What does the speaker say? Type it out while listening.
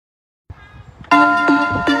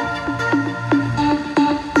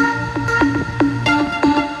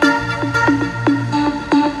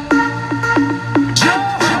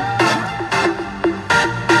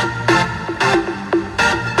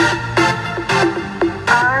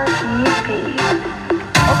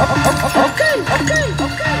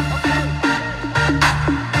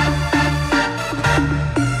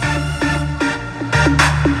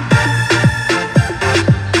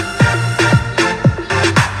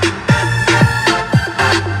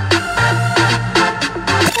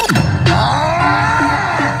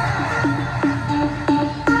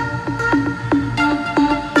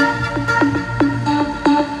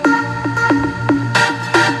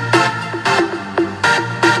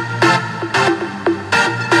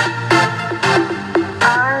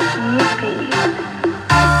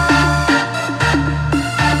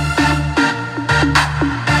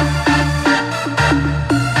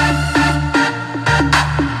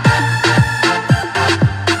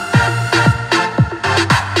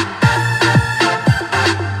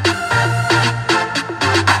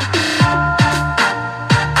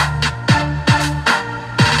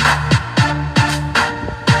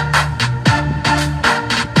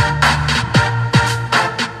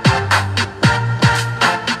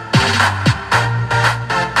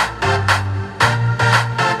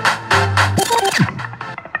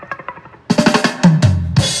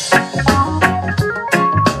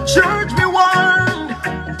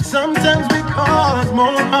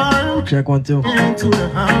Check 1, 2. Into the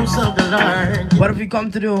house of the Lord. What have we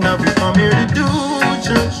come to do? What have we come here to do,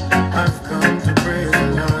 church? I've come to praise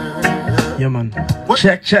the Lord. Yeah, man.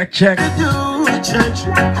 Check. To do, church?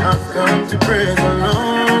 I've come to praise the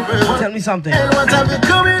Lord. Tell me something. And what have we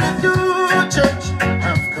come here to do, church?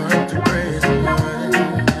 I've come to praise the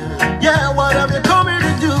Lord. Yeah, what have you come here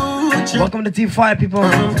to do, church? Welcome to TeamFyah, people.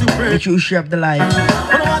 Make sure you share up the live.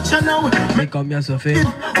 Make up yourself, eh?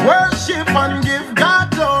 Worship and give God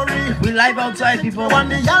glory. We live outside, people. On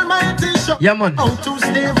the Almighty show. Yeah, man. How to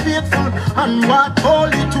stay faithful and what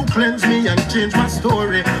holy to cleanse me and change my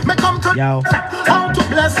story. Me come to Yo. how to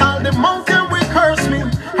bless all the mountain we curse me,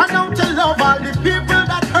 and how to love all the people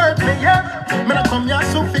that hurt me. Yeah, me not come here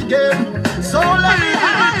so forgive. So let me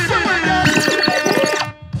ask you again.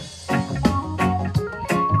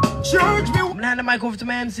 Church me. I'm gonna hand the mic over to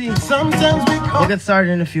my MC. Sometimes we come. We'll get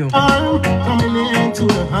started in a few. I'm coming into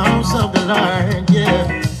the house of the Lord,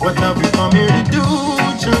 yeah. What have we come here to do,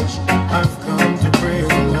 church? I've come to praise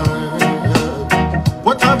the Lord.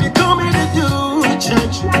 What have you come here to do,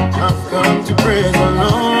 church? I've come to praise the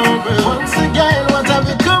Lord. Once again, what have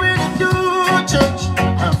you come here to do, church?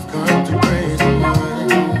 I've come to praise the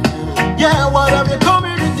Lord. Yeah, what have you come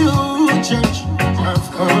here to do, church?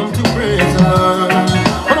 I've come to praise the Lord.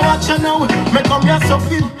 Watch you now, me come here so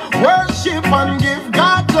fit. Worship and give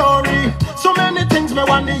God glory. So many things me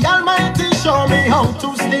want the Almighty show me how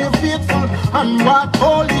to stay faithful and what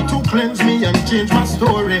holy to cleanse me and change my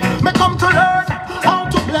story. Me come to learn how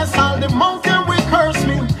to bless all the mountain we curse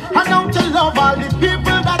me, and how to love all the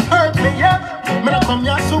people that hurt me. Yeah, me not come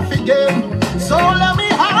here so forgive. So let me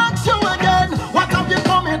ask you again, what have you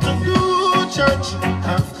come here to do, church?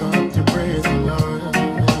 I've come to praise the Lord.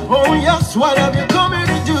 Oh yes, what have you come here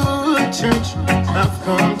to do, church? I've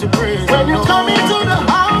come to praise. When you come into the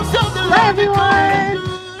house of the Lord. Hi everyone,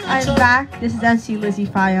 I'm back. This is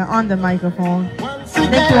MCLIZZYFYAH on the microphone.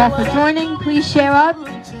 Thank you all for joining. Please share up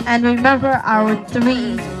and remember our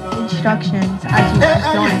 3 instructions as you guys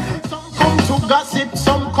join. Some come to gossip,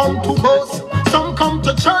 some come to boast, some come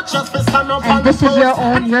to church just for stand up. And this is your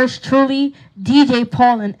own, yours truly, DJ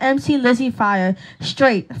Paul and MCLIZZYFYAH,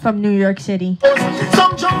 straight from New York City.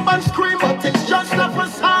 Some jump and scream, but it's just a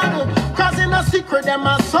facade. Cause in a secret, them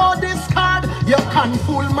I saw this card. You can't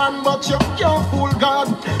fool man, but you can't fool God.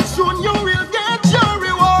 Soon you will get your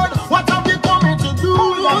reward. What have you coming to do,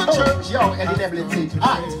 church? Yo, inevitability.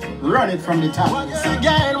 Run it from the top. Once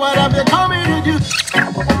again, what have you coming to do?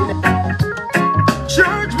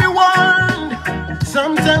 Church be warned.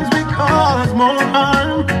 Sometimes we cause more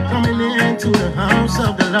harm coming into the house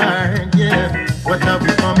of the Lord. Yeah, what have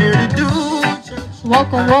we come here to do?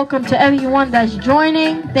 Welcome to everyone that's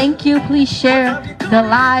joining. Thank you. Please share the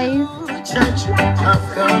live. Church,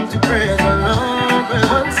 I've come to praise the Lord.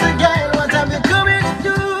 Once again, what have you come here to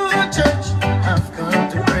do, church? I've come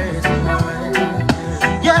to praise the Lord.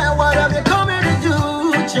 Yeah, what have you come here to do,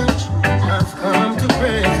 church? I've come to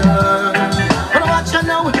praise the Lord. But watch you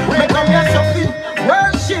now, we come here so fit.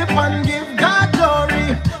 Worship and give God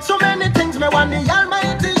glory. So many things me want the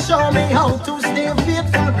Almighty show me how to stay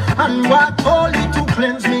faithful and what holy to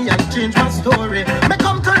cleanse me and change my story. Me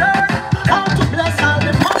come to learn how to bless all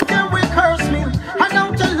the mountain we curse me, and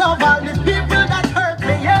how to love all the people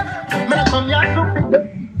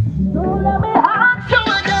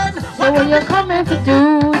We're coming to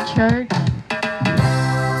do church.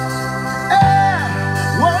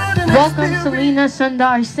 Welcome Selena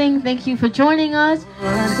Sundar Singh. Thank you for joining us.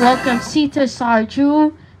 Welcome Sita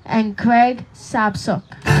Sarju and Craig Sapsuk.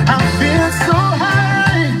 I feel so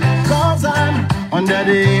high, cause I'm under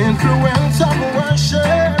the influence of worship.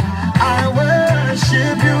 I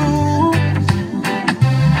worship you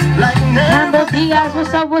like Campbell never. Diaz,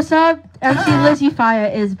 what's up, what's up?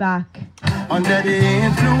 MCLIZZYFYAH is back. Under the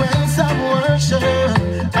influence of worship,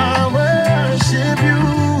 I worship you.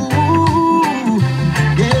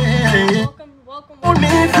 Yeah. Hold me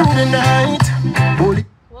through the night.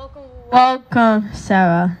 Welcome,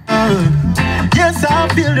 Sarah. Yes, I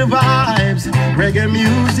feel the vibes. Reggae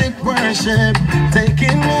music, worship,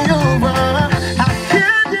 taking me over. I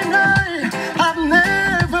can't deny, I've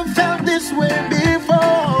never felt this way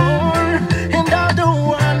before. And I don't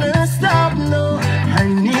wanna stop, no. I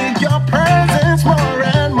need your presence more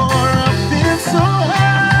and more. I feel so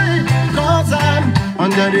high, cause I'm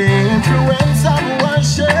under the influence of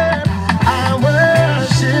worship. I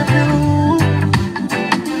worship you.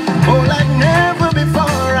 Oh, like never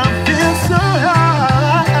before, I feel so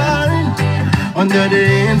high. Under the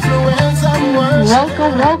influence of worship.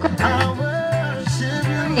 Welcome. I worship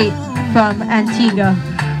you. From Antigua.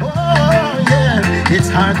 Oh, yeah. It's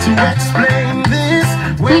hard to explain this.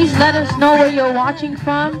 Please let us know where you're watching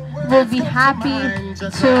from. We'll be happy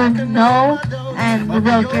to know, and we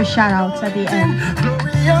will give shout outs at the end.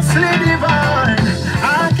 Gloriously divine.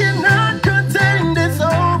 I cannot contain this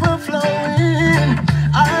overflowing.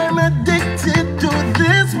 I'm addicted to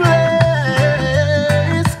this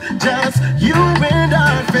place. Just you and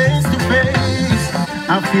I face to face.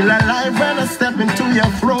 I feel alive when I step into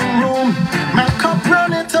your throne room. My cup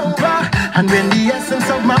runneth over, and when the essence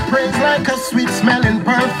of my praise like a sweet smelling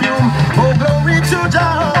perfume. Oh, glory to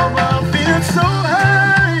Jehovah. I feel so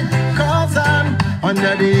high, cause I'm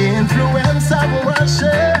under the influence of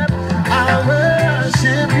worship. I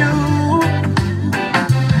worship you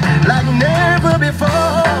like never before.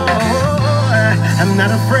 I'm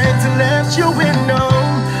not afraid to let you in, no,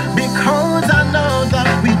 because I know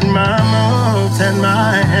that with my mouth and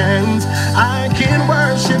my hands I can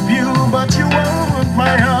worship you, but you want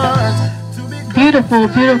my heart to be Beautiful.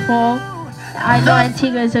 I know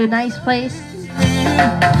Antigua is a nice place.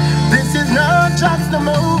 This is not just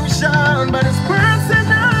emotion, but it's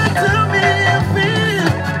personal to me. Feel.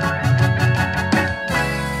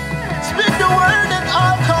 Speak the word at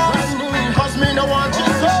all costs, cause me no want you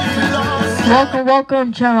to be lost.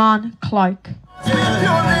 Welcome, Jaron Clark. Pure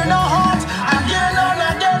in the heart, again and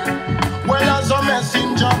again. Well, as a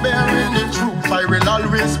messenger bearing the truth, I will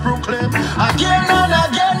always proclaim again and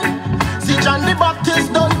again. See John the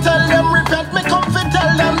Baptist, don't tell them repent, me come to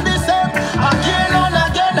tell them the same again and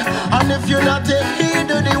again. And if you not take heed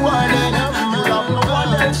to the warning, you have no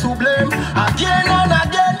one else to blame. Again and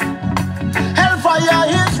again, hellfire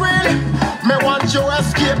is real. Me want you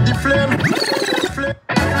escape the flame.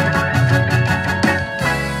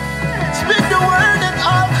 Speak the word at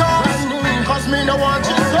all costs, cause me no want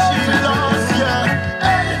you to be lost, yeah.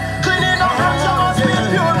 Hey, clean in the heart, you must be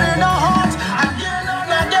pure in the heart. Again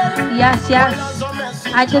and again. Yes.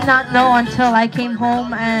 I did not know until I came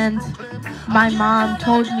home and my mom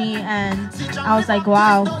told me, and I was like,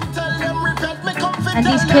 wow. And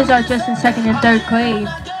these kids are just in 2nd and 3rd grade,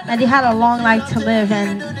 and they had a long life to live,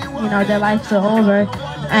 and you know their lives are over.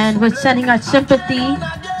 And we're sending our sympathy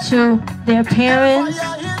to their parents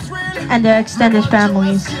and their extended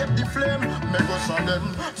families.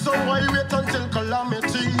 So why wait until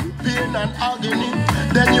calamity, pain and agony,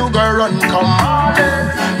 then you go run come.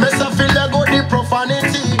 Mess a feel like go the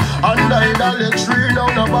profanity, and idolatry, no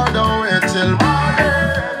bother wait till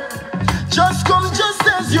morning. Just come just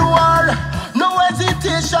as you are, no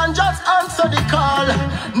hesitation, just answer the call.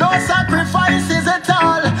 No sacrifices at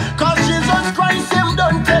all, cause Jesus Christ him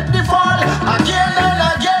don't take the fall. Again and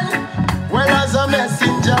again, well as a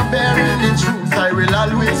messenger bearing the truth, I will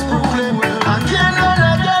always proclaim. Again and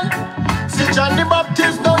again, see John the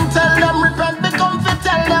Baptist, don't tell them repent, become fit,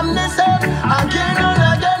 tell them the same. Again and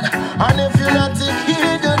again, and if you not take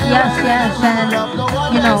heed to the Yes, and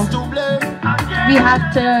you know, we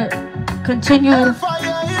have to continue,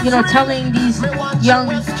 you know, telling these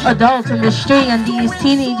young adults in the street and these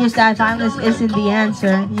teenagers that violence isn't the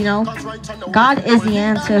answer, you know. God is the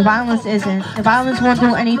answer, violence isn't. The violence won't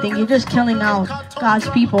do anything. You're just killing out God's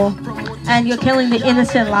people, and you're killing the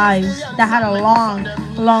innocent lives that had a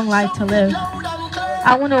long life to live.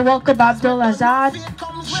 I want to welcome Abdul Azad,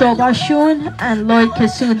 Shoba Shun, and Lloyd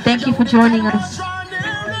Kasoon. Thank you for joining us.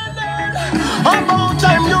 About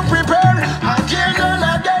time you prepare again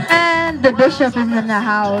and again. And the bishop is in the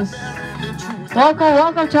house.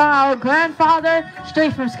 Welcome to our grandfather,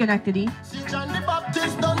 straight from Schenectady.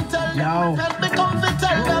 Yo.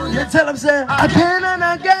 You tell him, say, again and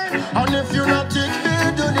again. And if you not take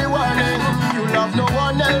heed to the warning, you'll have no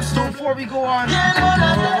one else to. Before we go on,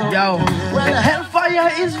 yo, hellfire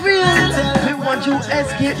is real. We want you to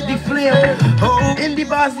escape the flame. In the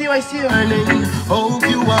bars, I see you. Hope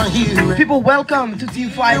you are here. People, welcome to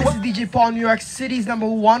TeamFyah. This is DJ Paul, New York City's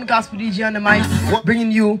 #1 gospel DJ on the mic,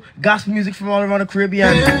 bringing you gospel music from all around the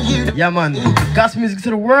Caribbean. Yeah, man. Gospel music to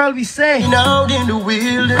the world, we say. Out in the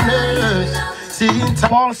wilderness.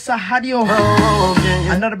 Paul Sahadio,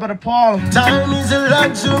 another brother Paul. Time is a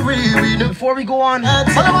luxury. Before we go on,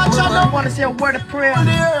 I want to say a word of prayer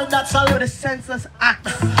for the senseless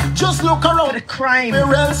acts, just look around, for the crime,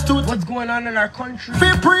 what's going on in our country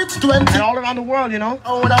and all around the world, you know.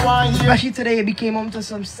 Especially today, it became home to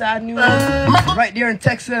some sad news right there in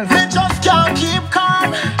Texas. Just can't keep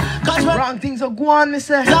calm, wrong things are going,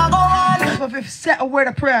 Mr. But if you set a word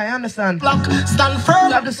of prayer, I understand. Stand firm.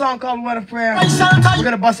 We have the song called Word of Prayer. We're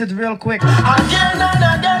gonna bust it real quick.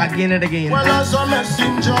 Again and again. Well, as a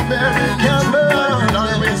messenger bearing your word,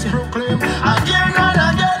 always proclaim again and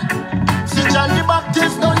again. See John the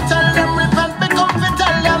Baptist, don't tell them repent, because we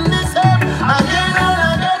tell them this again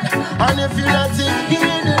and again. And if you not take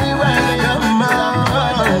heed anywhere, your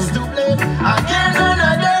mouth is to blame again and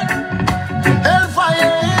again.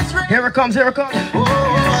 Hellfire is real. Here it comes, here it comes.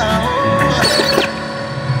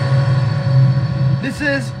 This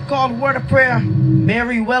is called Word of Prayer.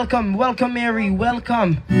 Mary, welcome. Welcome, Mary.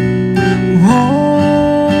 Welcome.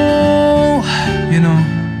 Whoa, you know,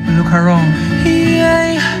 look around.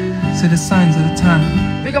 Yeah, see the signs of the time.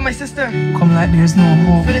 Pick up my sister. Come like there's no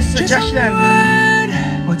hope. For this suggestion.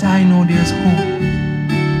 But I know there's hope.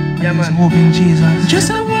 Yeah, there's man. hope in Jesus. Just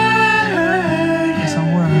a word. Just a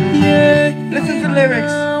word. Yeah. Listen to the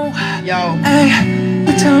lyrics. Yo. Hey,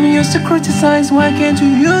 the time you used to criticize. Why can't you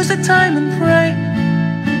use the time and pray?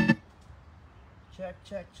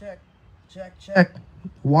 Check.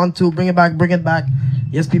 1, 2, bring it back.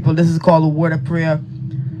 Yes, people, this is called a word of prayer.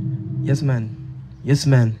 Yes, man.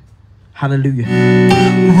 Hallelujah.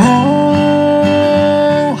 Whoa,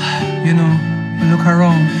 you know, look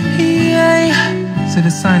around. Yeah, see the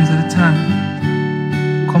signs of the time.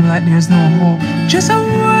 Come like there's no hope. Just a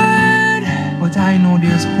word, but I know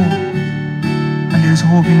there's hope. And there's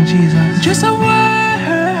hope in Jesus. Just a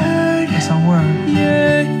word. Just a word.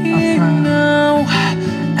 Yeah, now.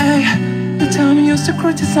 Hey, the time you used to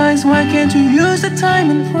criticize, why can't you use the time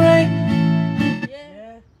and pray?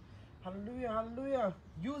 Yeah. Hallelujah.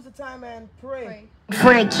 Use the time and pray.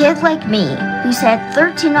 For a kid like me, who's had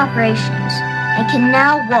 13 operations and can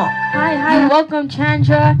now walk. Hi, welcome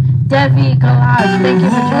Chandra, Devi, Galaz. Thank you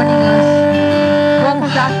for joining us.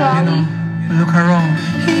 Welcome Joshua Ali. Look around.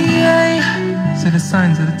 Yeah, see the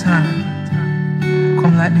signs of the time.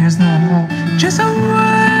 Come like there's no hope. Just a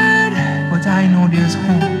word, but I know there's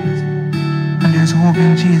hope. And there's hope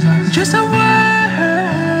in Jesus. Just a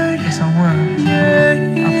word. Just a word. Yeah,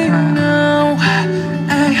 now.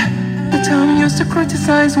 Hey, the time you used to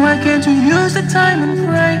criticize. Why can't you use the time and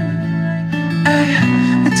pray? Hey,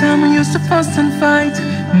 the time we used to fuss and fight.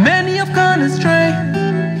 Many have gone astray.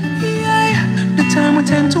 Yeah, the time we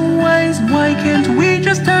tend to wise. Why can't we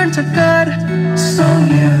just turn to God? So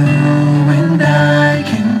you and I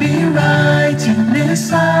can be right in His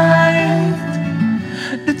sight.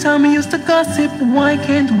 The time we used to gossip, why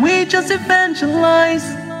can't we just evangelize?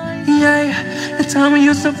 Yeah, the time we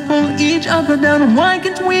used to pull each other down, why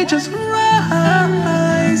can't we just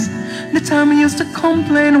rise? The time we used to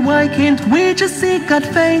complain, why can't we just seek God's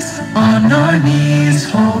face? On our knees,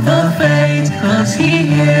 hold the faith, cause He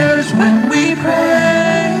hears when we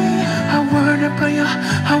pray. A word of prayer,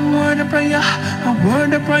 a word of prayer, a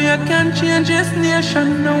word of prayer can change this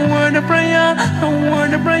nation. A word of prayer, a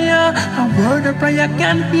word of prayer, a word of prayer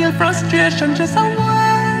can heal frustration. Just a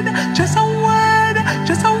word, just a word,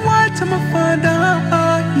 just a word to my Father.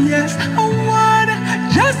 Yes, a word,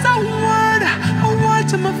 just a word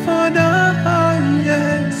to my Father.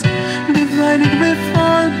 Yes, divided we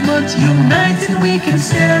fall, but united we can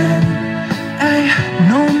stand. Ay,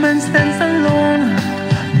 no man stands alone.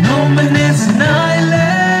 No man is an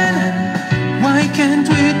island. Why can't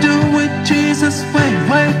we do it Jesus' way?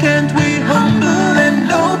 Why can't we humble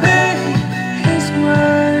and obey His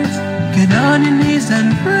words? Get on your knees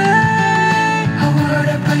and pray. A word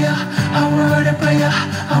of prayer, a word of prayer,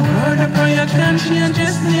 a word of prayer can change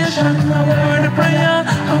this nation. A word of prayer,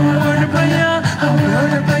 a word of prayer, a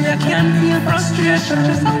word of prayer can heal frustration.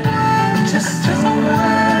 Just a word, just a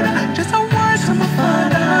word, just a word to my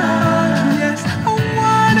Father. Yes, a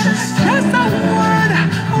word, just a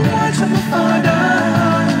word to my Father.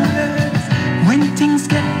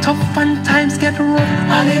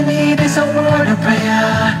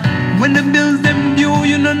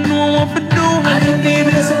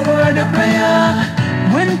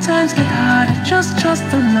 us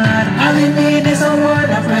tonight. All we need is a word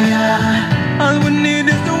of prayer. All we need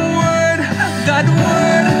is the word, God's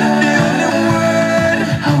word, the only word.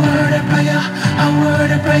 A word of prayer, a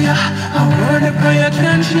word of prayer, a word of prayer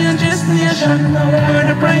can change this nation. A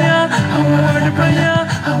word of prayer, a word of prayer,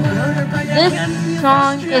 a word of prayer. This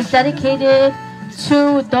song is dedicated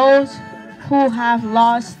to those who have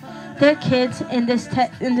lost their kids in this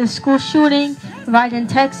school shooting right in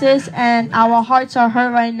Texas, and our hearts are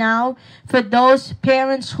hurt right now for those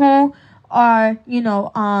parents who are,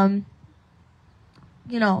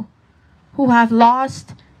 who have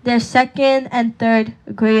lost their second and third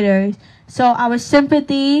graders. So our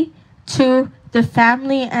sympathy to the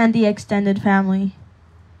family and the extended family.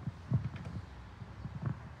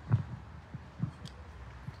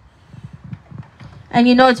 And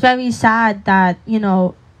it's very sad that,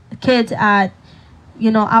 kids at,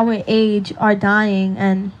 our age are dying,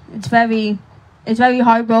 and it's very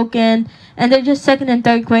heartbroken. And they're just second and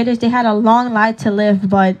third graders. They had a long life to live,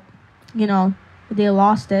 but, they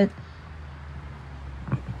lost it.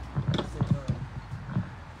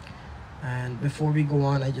 And before we go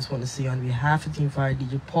on, I just want to say on behalf of TeamFyah,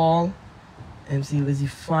 DJ Paul,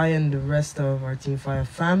 MCLIZZYFYAH, and the rest of our TeamFyah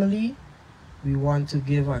family, we want to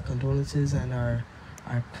give our condolences and our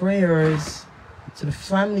prayers to the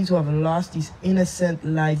families who have lost these innocent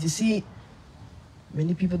lives. You see,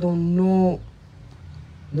 many people don't know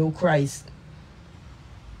Christ.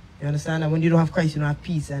 You understand? And when you don't have Christ, you don't have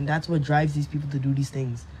peace. And that's what drives these people to do these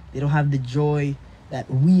things. They don't have the joy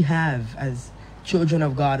that we have as children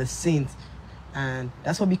of God, as saints. And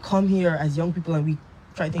that's why we come here as young people, and we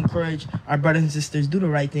try to encourage our brothers and sisters, do the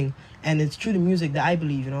right thing. And it's through the music that I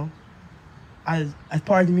believe, as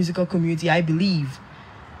part of the musical community, I believe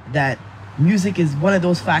that music is one of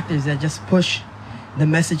those factors that just push the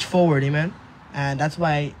message forward, amen. And that's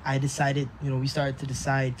why I decided, we started to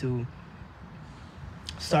decide to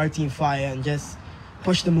start TeamFyah and just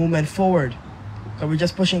push the movement forward, because we're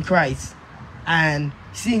just pushing Christ. And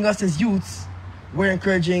seeing us as youths, we're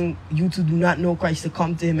encouraging youth who do not know Christ to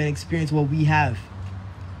come to him and experience what we have.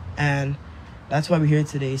 And that's why we're here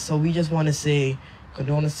today. So we just want to say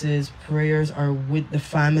condolences, prayers are with the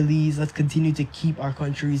families. Let's continue to keep our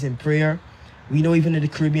countries in prayer. We know even in the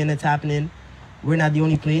Caribbean it's happening. We're not the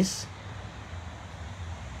only place.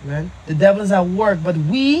 Man, the devil is at work, but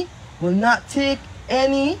we will not take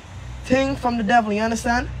anything from the devil. You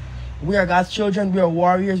understand? We are God's children. We are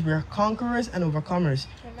warriors. We are conquerors and overcomers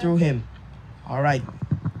through him. All right.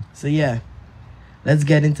 So yeah, let's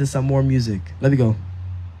get into some more music. Let me go.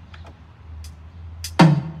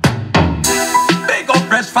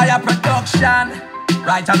 Fresh fire production.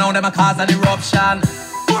 Right now them a cause an eruption.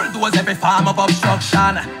 Bulldoze every form of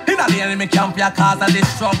obstruction. In the enemy camp ya cause a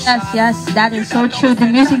destruction. Yes, that is so true. The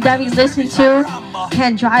music that we listen to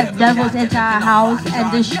can drive devils into our house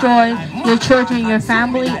and destroy your children, your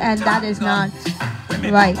family, and that is not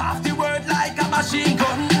right.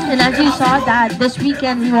 And as you saw that this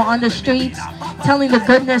weekend, we were on the streets telling the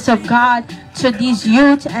goodness of God to these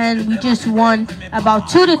youth, and we just won about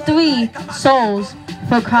 2 to 3 souls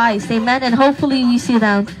for Christ, amen, and hopefully we see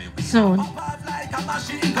them soon. Big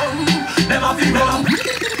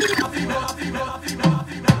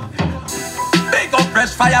up fresh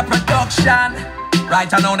fire production.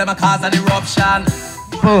 Right now them a cause an eruption.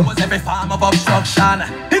 Was every form of obstruction.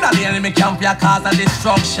 In the enemy camp ya cause a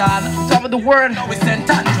destruction. Top of the word. Now we send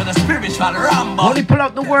to the spiritual rumble. Only pull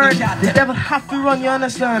out the word, the devil have to run, you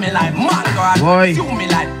understand? Me like mango, boy. You me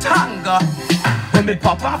like tango. When me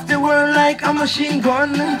pop off the world like a machine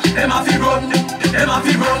gun. Them have to run, them have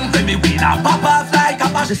to run. When me wheel and pop off like a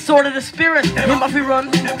machine. The sword of the spirit, him have to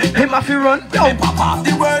run, him have to run. When me pop off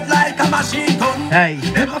the world like a machine gun. Hey,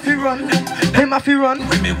 him have to run, him have to run.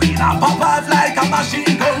 When me wheel and pop off like a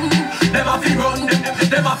machine gun. Them have to run,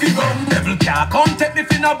 them have to run. Devil can't come take me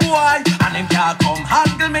fin a boy, and him can't come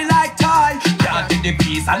handle me like toy. Can't take the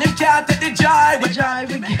peace and him can't take the joy.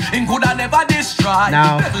 Him coulda never destroy.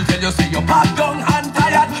 Now. Devil tell you say you pop gun and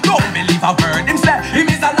tired. Don't believe a word him say. Him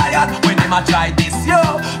is a liar. When him a try this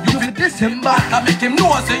you fit this him back. I make him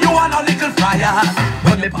know say you are no little fryer.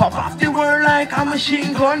 When me pop off the world like a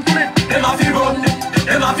machine gun, pull it. Them have to run,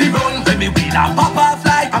 them have to run. When me wheel and pop off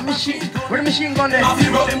like a machine. Where the machine gun there? Them have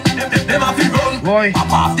to run, them have to run. Boy,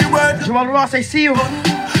 pop off the word. Joel Ross, I see you.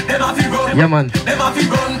 Them have to run. Yeah, man. Them have to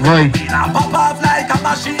run. Boy, wheel and pop off like a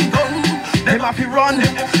machine gun. Them him have to run.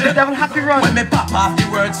 The devil have to run. When me pop off the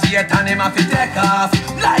word Satan, him have to take off.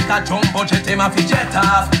 Like a jumbo jet, him have to jet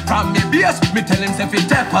off. From me base, me tell him say fi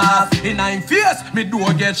step off. In him face, me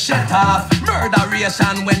door get shut off.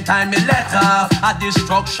 Murderation when time me let off. A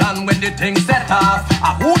destruction when the thing set off.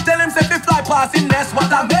 A who tell him say fi fly past him nest,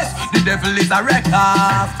 what a mess. The devil is a wreck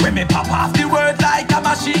off. When me pop off the word like a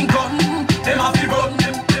machine gun, him have to run,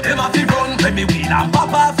 him have to run. When me wheel and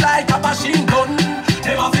pop off like a machine gun,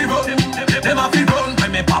 him have to run, him have to run.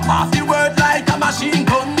 When me pop off the word like a machine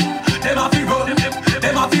gun, him have to run,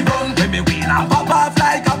 him have to run. When me wheel and pop off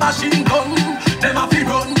like a machine gun, them have to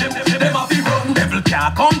run, them have to run. Devil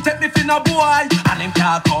can't come take me for no boy, and him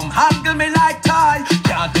can't come handle me like toy.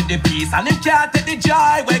 Can't take the peace and him can't take the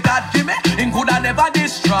joy. Where God give me, him coulda never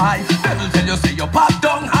destroy. Devil tell you say you pop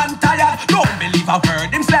down and tired. Don't believe a word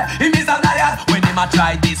him say, him is a liar. When him a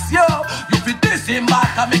try this yo, you fit this him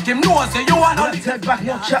back and make him know say you want to take back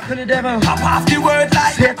no chat to the devil. Pop off the word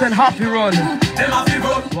like Satan have to run. Them have to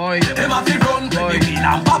run, boy. Them have to run. When me wheel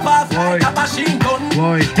and pop off like a machine gun,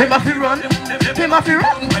 boy. Him have to run. Him have to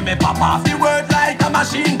run. When me pop off the word like a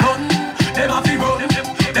machine gun, them have to run.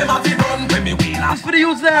 Them have to run. When me wheel and it's for the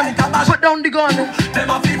youth them. Put down the gun. Them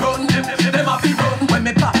have to run. Them have to run. When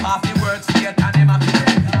me pop off the word Satan, them have to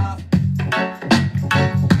take off.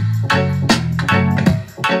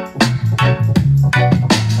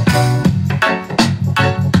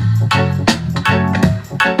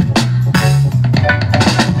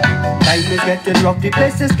 Time is getting rough, the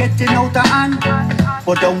place is getting out of hand.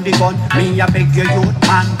 Put down the gun, me I beg you youth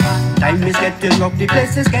man. Time is getting rough, the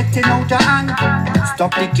place is getting out of hand.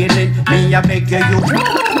 Stop the killing, me I beg you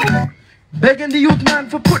youth. Begging the youth man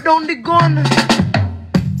for put down the gun.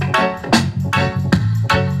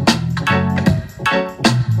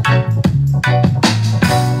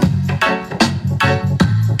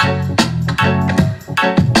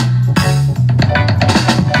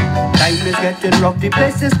 Time is getting rough, the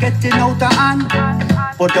place is getting out of hand.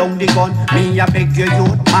 Put down the gun, me I beg you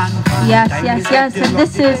youth man. Yes, and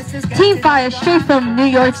this is TeamFyah straight from New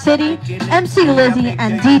York City, MC Lizzy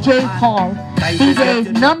and DJ Paul. DJ's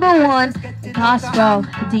 #1 gospel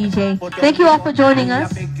DJ. Thank you all for joining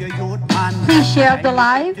us. Please share up the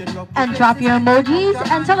live and drop your emojis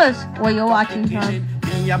and tell us where you're watching from.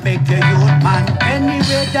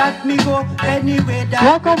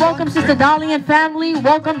 Welcome Sister Dolly and family.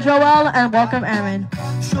 Welcome Joel and welcome Aaron.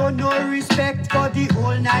 Show no respect for the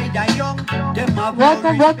old night young.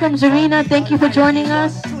 Welcome Zarina. Thank you for joining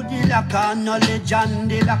us. The lack of knowledge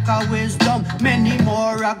and the lack of wisdom. Many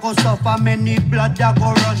more I go suffer, many blood I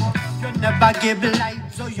go run. You never give life,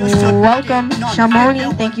 so you should welcome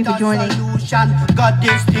Shamoni. Thank you for joining. God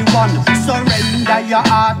is the one. Surrender your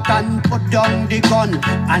heart and put down the gun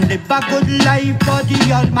and live a good life for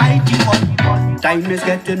the Almighty One. Time is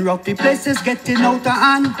getting rough, the place is getting out of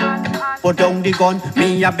hand. Put down the gun,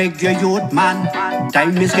 me I beg you youth man.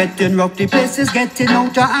 Time is getting rough, the place is getting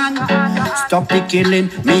out of hand. Stop the killing,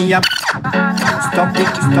 me I stop the.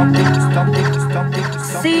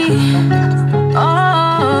 See,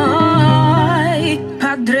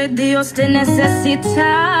 Padre Dios te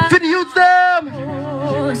necesita. For the youth them.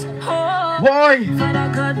 Boy. Father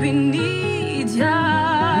God, we need ya.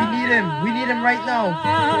 We need him right now.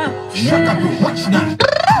 Shut up and watch now.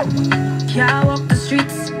 Can't walk the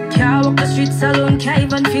streets alone, can't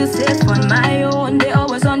even feel safe on my own. They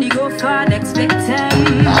always on the go for next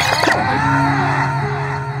victim.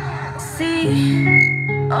 See,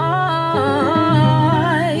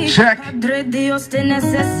 check.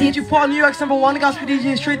 DJ Paul, New York's #1 gospel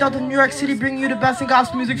DJ, straight out of New York City, bringing you the best in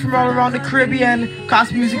gospel music from all around the Caribbean.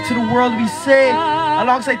 Gospel music to the world, we say.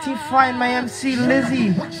 Alongside TeamFyah and my MC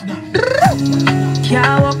Lizzy.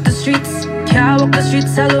 Can't walk the streets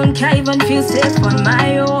alone, can't even feel safe on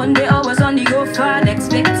my own. They always on the go for next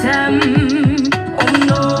victim. Oh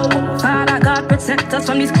no, Father God, protect us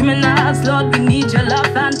from these criminals. Lord, we need your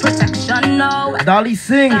love and protection now. Dolly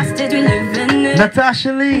Singh,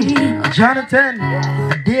 Natasha Lee, Jonathan,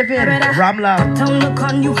 David, Ramla.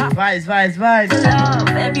 Vibes. Love,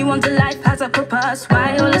 everyone's life has a purpose.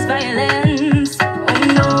 Why all this violence? Oh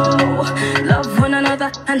no, love one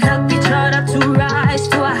another and help each other to rise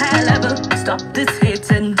to a higher level. Stop this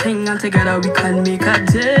hating thing and together we can make a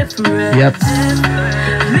difference. Yep.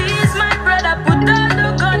 Please, my brother, put down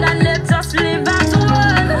the gun and let us live as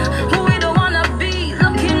one. We don't wanna be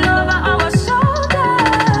looking over our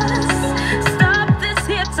shoulders. Stop this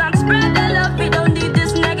hate and spread the love. We don't need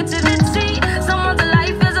this negativity. Someone's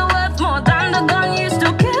life is worth more than the gun used to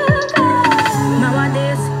kill them.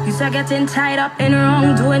 Nowadays, youth are getting tied up in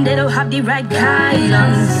wrongdoing. They don't have the right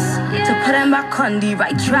guidance to put them back on the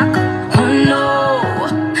right track. Oh no,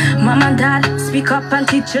 Mom and Dad, speak up and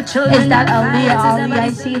teach your children. Is that Aaliyah? Ali, I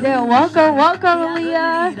see there. Welcome,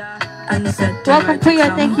 Aaliyah. Welcome,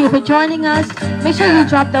 Priya. Thank you for joining us. Make sure you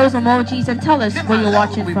drop those emojis and tell us where you're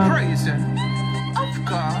watching from.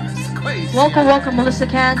 Welcome, Melissa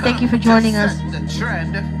Khan. Thank you for joining us.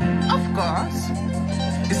 Of course.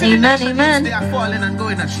 Amen. They are falling and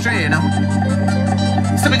going astray, you know.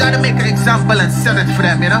 So we gotta make an example and set it for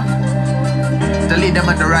them, you know, to lead them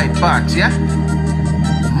on the right path, yeah.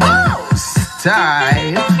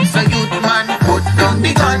 Time. So youth man, put down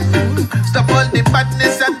the gun. Stop all the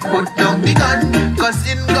badness and put down the gun. Cause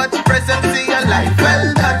in God's presence, see your life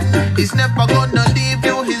well done. He's never gonna leave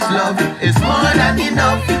you, his love is more than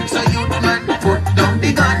enough. So youth man, put down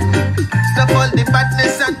the gun. Stop all the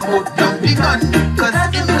badness and put down the gun. Cause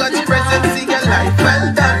in God's presence, see your life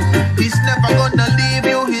well done. He's never gonna leave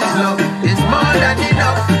you, his love is more than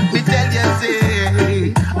enough. Me tell you,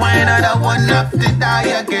 say, why another one have to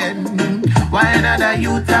die again? Why another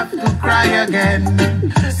youth have to cry again?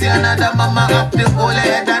 See another mama have to hold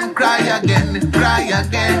head and cry again,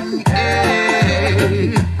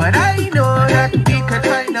 hey. But I know that we could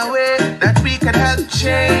find a way, that we could help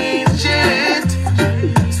change it.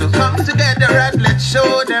 So come together and let's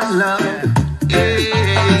show them love.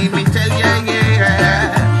 Hey, me tell ya,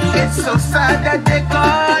 yeah, it's so sad that they're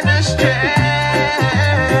gone astray.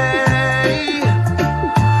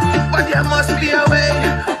 But there must be a way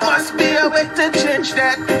to change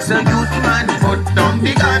that. So youth man, put down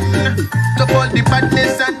the gun. Stop all the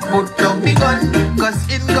badness and put down the gun. Cause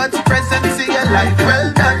in God's presence, see your life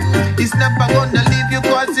well done. He's never gonna leave you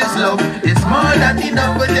cause his love is more than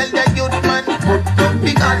enough. But tell the youth man, put down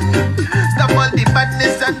the gun. Stop all the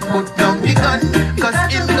badness and put down the gun. Cause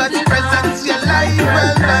in God's presence, your life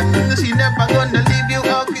well done. She never gonna leave you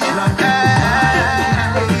ugly.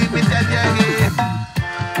 Hey, me tell you, hey.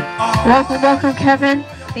 Welcome, Kevin.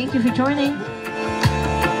 Thank you for joining.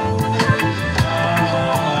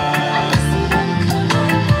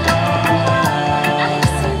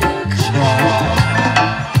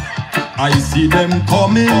 I see them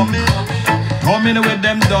coming with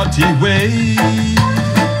them dirty ways.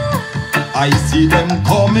 I see them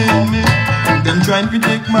coming, them trying to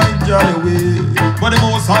take my joy away. But the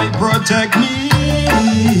Most High protect me.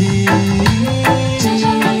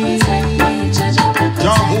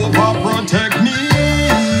 Jehovah protect me.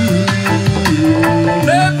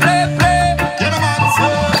 Play. Get him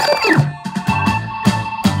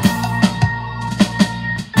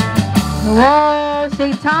Whoa,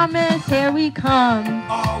 St. Thomas, here we come.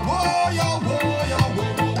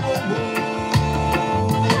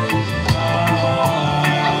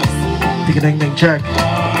 Ding check.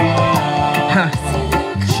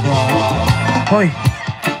 Hoy,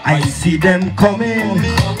 I see them coming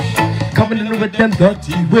in with them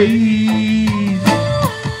dirty ways.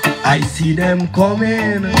 I see them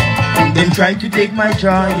coming, them trying to take my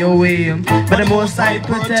joy away. But the Most High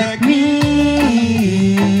protect me.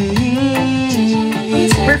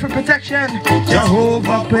 Pray for protection.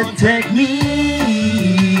 Jehovah protect me.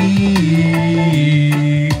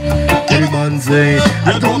 Everyone say,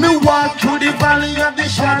 I told me walk through the valley of the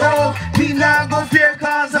shadow. He not go fear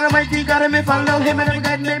cause Almighty God him if I know him and I'm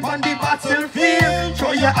guide me on the battlefield.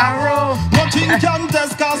 Throw your arrow. Nothing can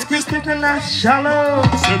test cause Christ and not shallow.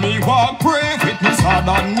 See me walk pray with me sword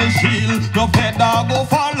and me shield. No feather go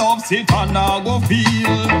fall off, Satan I go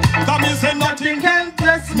feel. Come me say nothing can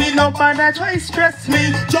bless me, nobody try stress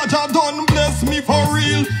me. Judge don't bless me for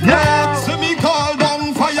real. Yeah. See me call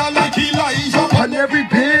down fire like Elijah. On every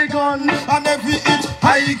pagan and every itch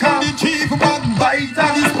hiker. The chief backbiter,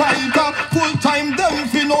 the spider. Full time them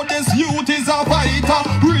fi know this youth is a fighter.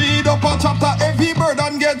 Read up a chapter, every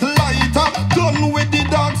burden get lighter. Done with the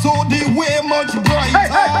dark so the way much brighter.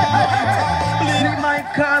 Lead my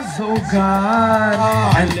cause, oh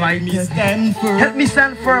God, and fight me stand firm. Help me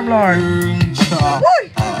stand firm, Lord.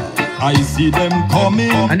 I see them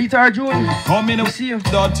coming. Anita Arjun, coming see you.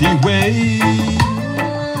 Dirty way.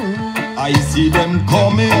 I see them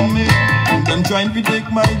coming. Them trying to take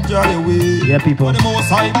my joy away. Yeah, people. But the Most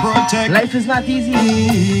High protect. Life is not easy.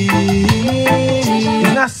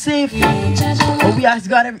 It's not safe. But we ask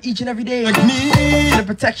God each and every day for the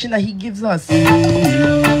protection that He gives us.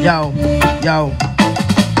 Yo.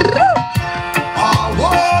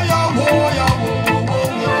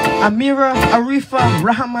 Amira, Arifa,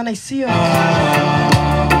 Rahman, I see you.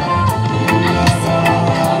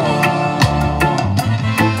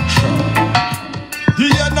 The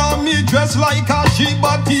enemy dressed like a sheep,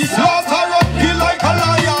 but he slaughter up, kill like a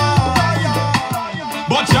lion.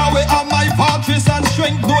 But Yahweh are my fortress and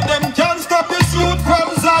strength, no them can't stop this youth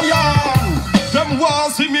from Zion. Them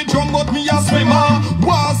want see me drum, but me a swimmer.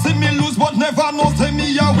 Want see me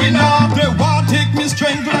winner. They want take me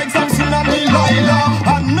strength like Samson and Delilah.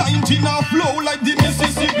 And 19 a flow like the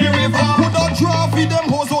Mississippi River. Put a trophy them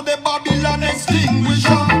hoes or the Babylon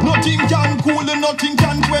extinguisher. Nothing can cool and nothing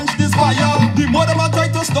can quench this fire. The mother man try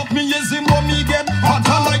to stop me, yes, him but me get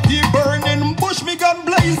hotter like the burning bush. Me can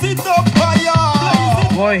blaze it up fire.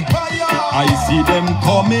 Boy, I see them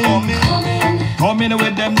coming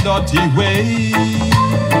with them dirty ways.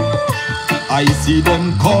 I see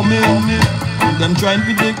them coming, them trying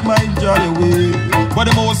to take my joy away. But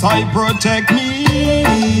the Most High protect me.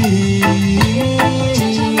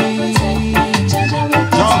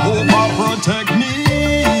 Jehovah protect me.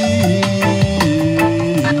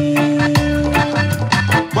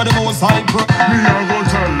 But the Most High protect me. I go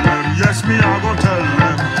tell them, yes, me I go tell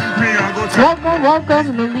them. Me I go tell them.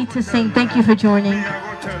 Welcome, Lolita Singh. Thank you for joining. Me I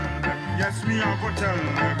go tell them, yes, me I go tell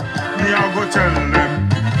them. Me I go tell them.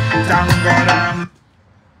 Thank God I'm.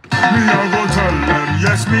 Me I go tell them,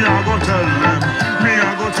 yes me I go tell them. Me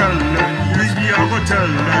I go tell them, me I go tell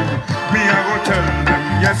them. Me I go tell them,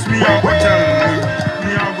 yes me I go tell them.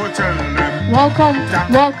 Me I go tell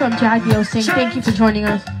them. Welcome, Jagdeo Singh. Thank you for joining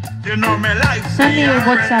us. You know me life. Send me your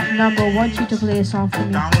WhatsApp number. Want you to play a song for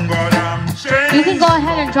me. You can go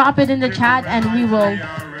ahead and drop it in the chat, and we will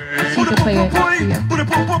see to play it for you.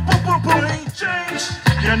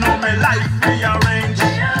 You know me life rearrange.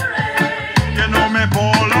 You know me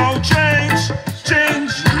ball out change,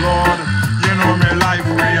 Lord. You know me life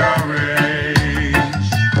rearrange.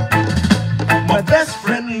 My best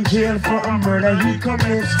friend in jail for a murder he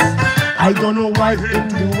commits. I don't know why he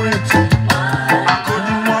do it. I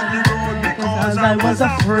couldn't walk the road because I was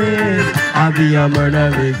afraid I'd be a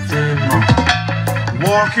murder victim.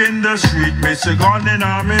 Walk in the street, miss a gun in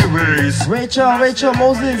on me waist. Rachel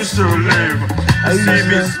Moses used to live. I see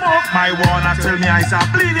me smoke marijuana till me eyes are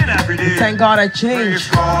bleeding every day. Thank God I changed.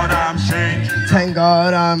 Praise God I'm changed. Thank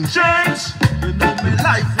God I'm changed. You know me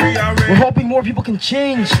life rearranged. We're hoping more people can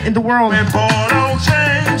change in the world.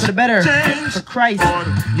 For the better. For Christ.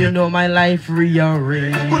 You know my life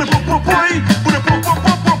rearranged.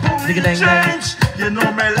 Change. You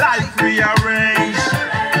know me life rearranged.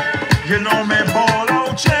 You know me ball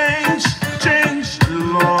out change,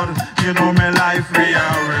 Lord. You know me life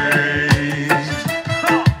rearranged.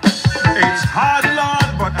 It's hard,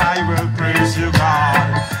 Lord, but I will praise you,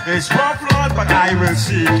 God. It's rough, Lord, but I will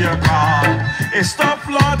seek your God. It's tough,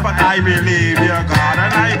 Lord, but I believe you, God.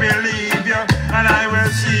 And I believe you, and I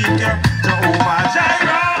will seek you. Jehovah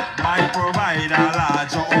Jireh, my provider, Lord.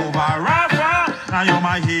 Jehovah Rapha, and you're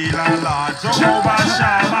my healer, Lord. Jehovah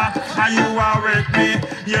Shammah, and you are with me.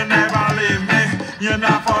 You never leave me, you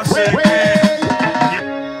never forsake me.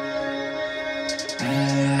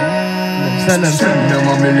 Send them a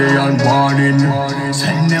million warning.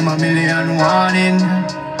 Send them a million warning.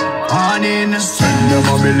 Send them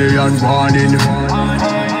a million warning.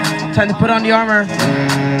 time to put on the armor.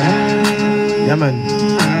 Yeah, man.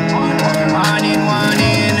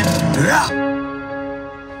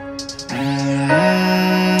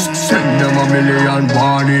 Send them a million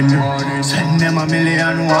warning. Send them a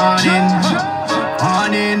million warning.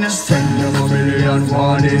 Send them a million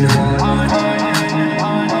warning.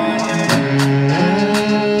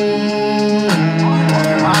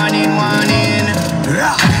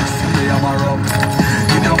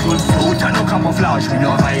 Camouflage, we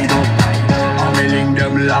no hide up. I'm milling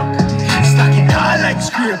them lock. Stack it all like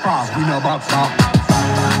scraper, we no back up.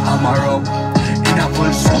 I'm a rub. In a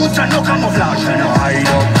full suit and no camouflage, we no hide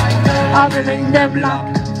up. I'm milling them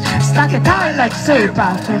lock. Stack it all like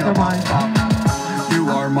scraper, we no back up. You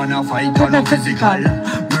are man a fight on a physical.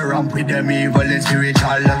 Me ramp with them evil and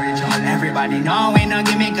spiritual. Everybody know we no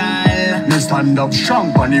gimmickal. Me stand up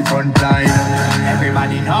strong on the front line.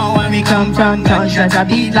 Everybody know where we come from. Gunshots a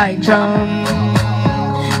beat like drum.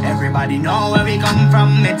 Everybody know where we come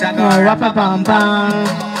from. It's a go rap-a-bam-bam.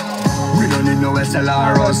 We don't need no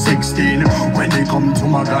SLR or 16. When they come to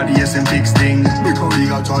my God, yes, and big thing. Because we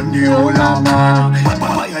got on the whole armor.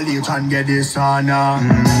 Violate and get this honor.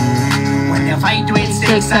 When you fight with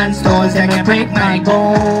sticks and stones, they may break my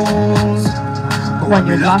bones. But when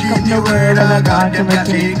you lock up the word of the God, they may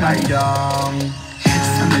take my down.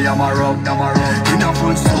 Send me I'm a rub. In a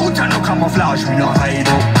full suit and no camouflage, we no hide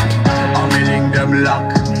up. I'm milling them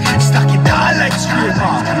lock. Stack it all like scraper,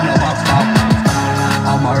 we no back up.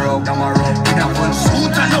 I'm a rub. In a full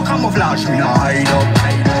suit and no camouflage, we no hide up.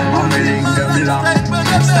 I'm milling them lock.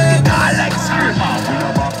 Stack it all like scraper, we no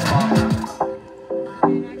back up.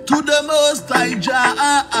 To the Most High Jah,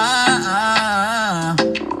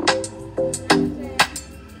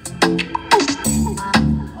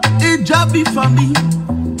 it Jah be for me.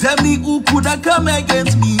 Tell me who coulda come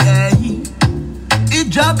against me, eh? It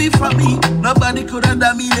job be for me, nobody could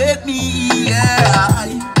dominate me, yeah.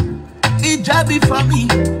 It job be for me,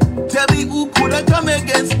 tell me who could come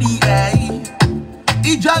against me, yeah.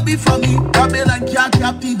 It job be for me, Babylon can't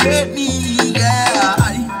captivate me, yeah.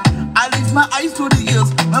 I lift my eyes to the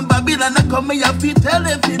hills, when Babylon come, I have to tell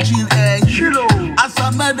them to chill, yeah. As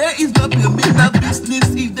some there is no pay me the business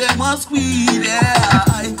if they want squeeze, yeah.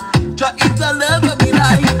 Jah is the love of me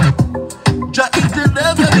life, Jah is the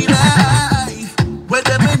love of me life. Where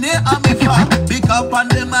them in there and me far, pick up on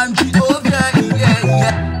them and Jehovah,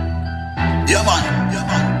 yeah. Yeah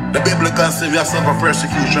man, the biblical say we have suffer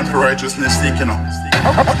persecution for righteousness sake, you know.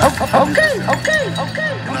 Okay. You know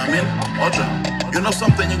what I mean? Oja, you know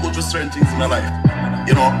something, you go through certain things in your life.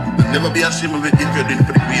 You know, never be ashamed of it if you're doing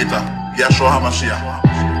for the Creator. Yahshua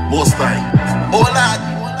HaMashiach, Most High. Oh Lord,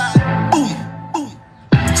 boom.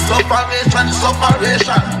 Sufferation.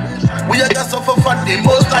 We are gonna suffer for the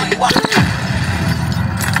Most High one.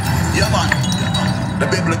 Yeah man, the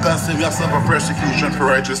biblical say we have suffer persecution for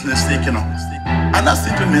righteousness sake, you know. And that's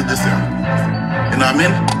it to me this year. You know what I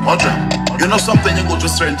mean? Oja, you know something, you go through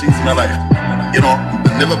certain things in your life. You know,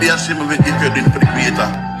 never be ashamed of it if you're doing for the Creator.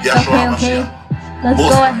 Yahshua HaMashiach. Let's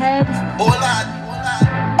go ahead. Oh Lord.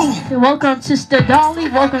 Welcome Sister Dolly,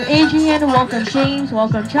 welcome Adrian, welcome James,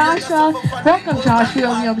 welcome Joshua, welcome Joshua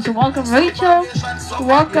Williams, welcome Rachel,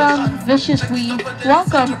 welcome Vicious Weed,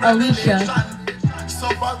 welcome Alicia,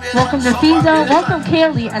 welcome Nafiza, welcome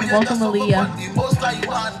Kaylee, and welcome Aaliyah.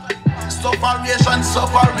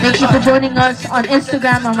 Thank you for joining us on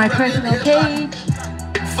Instagram on my personal page.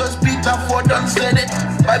 First Peter 4 done said it,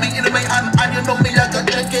 Bible in my hand and you know me I can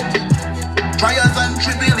check it. Trials and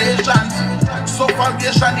tribulations,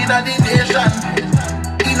 sufferation in the nation,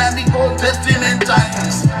 in the Old Testament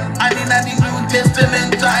times, and in the New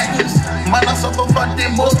Testament times. Man, I suffer for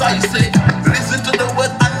the Most I say. Listen to the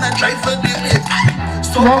word and I try for the it.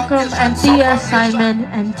 Welcome Anthea, Simon,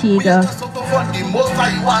 and Tiga. Suffer for the Most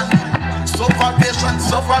I want. Sufferation.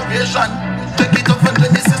 Take it up from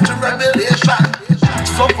Genesis to Revelation.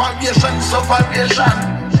 Sufferation.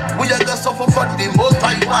 We are gonna suffer for the Most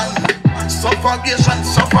I want.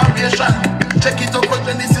 Sufferation. Check it out from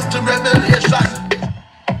Genesis to Revelation.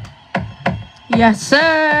 Yes,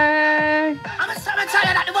 sir. I'm so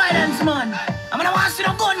tired of the violence, man. I'm gonna want to see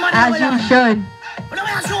the gun, man. As you should. But I'm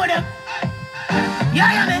gonna show them.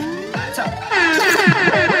 Yeah, man. So.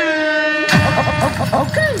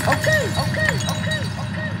 Okay.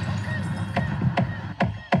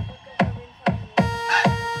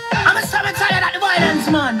 I'm so tired of the violence,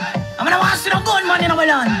 man. I'm gonna want to see the gun, man, in our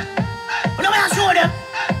land. But I'm gonna show them.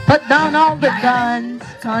 Put down all the guns.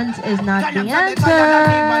 Guns is not the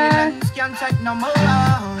answer.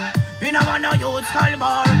 We don't want no youth call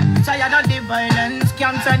bar. Tired of the violence,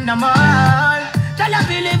 can't send no more. Tell you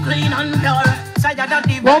feel it clean and pure.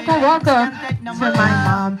 Welcome to my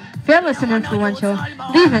mom. Fearless and influential.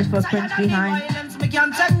 Leave his footprints behind. We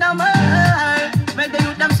can't send no more. Make the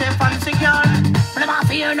youth them safe and secure. But them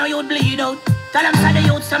fear no youth bleed out. Tell them say the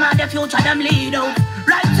youth some of the future them lead out.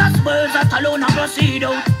 Righteous words that alone and proceed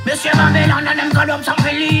out. Miss your Babylon and them corrupt some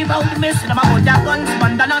believe out. Miss them about their guns,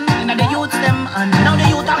 bandana, and the youths them. And now the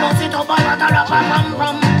youth about it up and what a rap and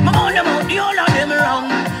pam. My mom them out, the whole of them wrong.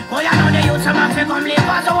 Oh, you know the youths some have to come live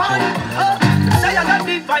as a one. Say you got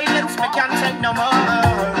the violence, we can't take no more.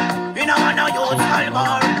 You know what no youths call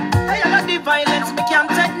bar. Say you got the violence, we can't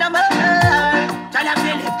take no more. Tell you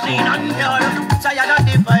feel it clean and pure. Say you got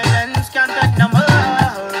the violence, can't take no more.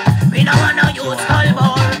 We know what no youths call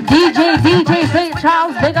bar. DJ St.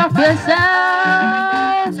 Charles, big up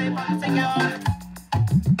yourself.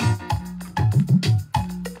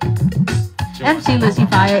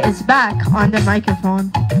 MCLIZZYFYAH is back on the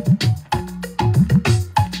microphone.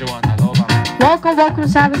 Welcome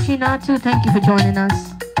Savage Natu. Thank you for joining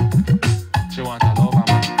us.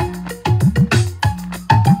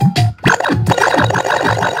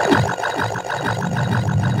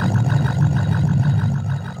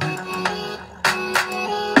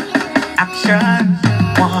 Action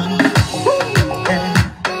one.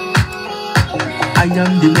 I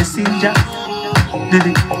am the messenger.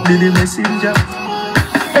 The messenger.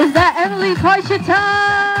 Is that Emily Pochita?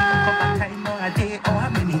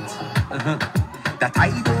 That I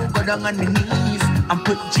don't go down on my knees and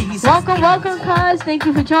put Jesus. Welcome, cuz. Thank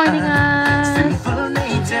you for joining us. Simple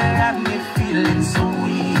nature and me feeling so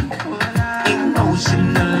weak,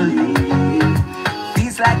 emotionally.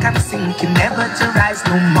 Feels like I'm sinking, never to rise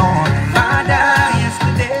no more. Father,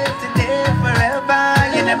 yesterday, today, forever.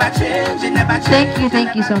 You never change, you never change.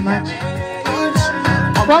 Thank you so much.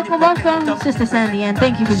 Welcome, Sister Sandy, and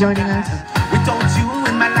thank you for joining us. Without you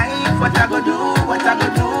in my life, what I go do, Lord,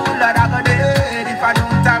 I go dead if I don't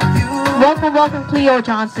Cleo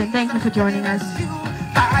Johnson, thank you for joining us.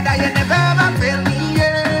 Father, you never ever fail me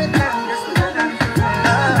yet.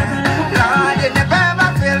 Lord, you never ever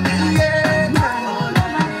fail me yet.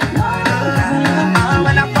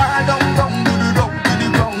 When I fall down, do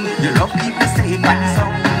the wrong. Your love keep me safe by the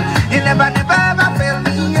song. You never ever fail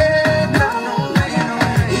me yet.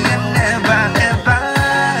 You never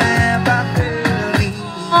ever fail me.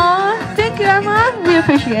 Aw, thank you, Emma. We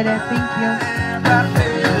appreciate it. Thank you.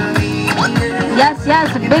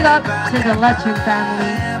 Yes, big up to the Legend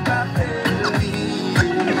family.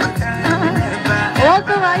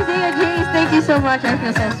 Welcome, Isaiah James. Thank you so much. I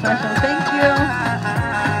feel so special. Thank you.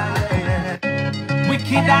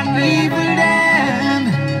 Wicked and evil them.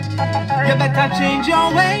 You better change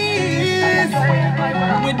your ways.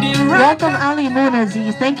 With the Welcome, Ali Moon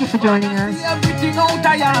Aziz. Thank you for joining us. everything out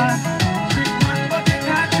of yard. Trick man, but you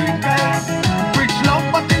can't trick us. Rich love,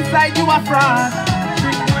 but inside you are fraud.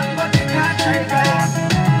 Trick man, but you can't trick us.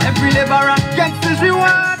 Every laborer gets his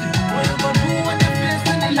reward. What you gonna do when you're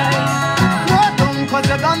facing the light? Slow down, cause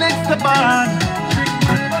you're done next to bad. Trick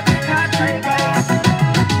man, but you can't trick us.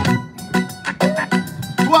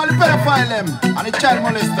 To all the pedophile them and the child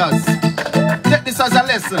molesters, take this as a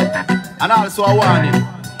lesson and also a warning.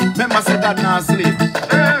 Remember say God not sleep.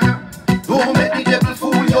 Don't make the devil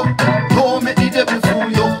fool you. Don't make the devil fool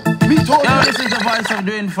you. Me told you. This is the voice of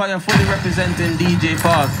TeamFyah, fully representing DJ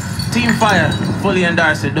TeamFyah, fully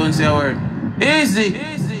endorse it, don't say a word. Easy. To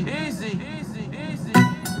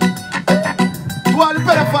all the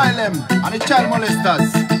pedophile them and the child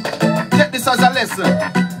molesters, take this as a lesson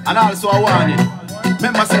and also a warning.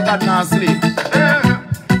 Remember say God not sleep.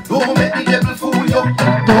 Don't make the devil fool you.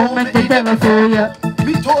 Don't make the devil fool you.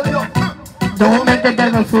 Me told you. Don't make the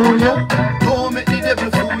devil fool you. Don't make the devil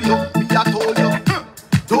fool you. Me I told you.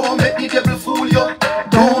 Don't make the devil fool you.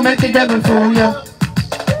 Don't make the devil fool you.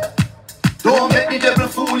 Don't make the devil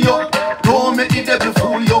fool you. Don't make the devil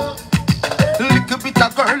fool you. Little bit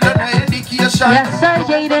of girl and education. Yes, sir,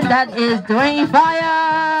 Jaden. That is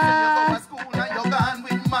TeamFyah.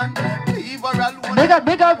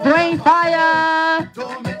 Big up, TeamFyah.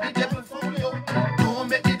 Don't make the devil fool you. Don't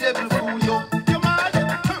make the devil fool you. You mad?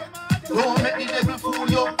 Don't make the devil fool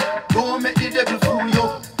you. Don't make the devil fool you.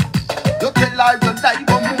 You tell her you like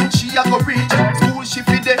one moon she a go reach. School she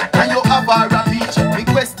fi there and you have her a beach. Me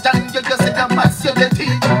question you just say the maths you dey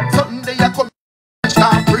teach. Sunday you come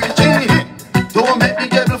start preaching. Don't make the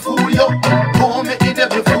devil fool you. Don't make the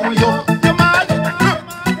devil fool you. You mad?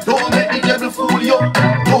 Don't make the devil fool you.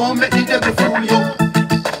 Don't make the devil fool you.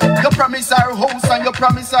 You promise our house and you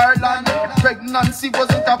promise our land. Pregnancy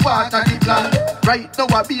wasn't a part of the plan. Right now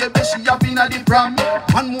a baby she a been at the pram.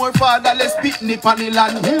 One more fatherless picnic on the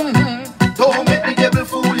land. Don't make the devil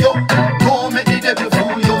fool you. Don't make the devil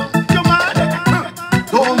fool you. You mad?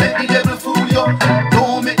 Don't make the devil fool you.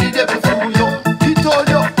 Don't make the devil fool you. He told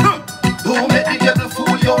you. Don't make the devil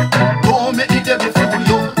fool you. Don't make the devil fool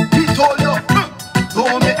you. He told you.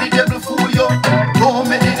 Don't make the devil fool you. Don't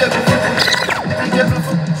make the devil fool you.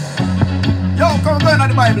 Yo, come on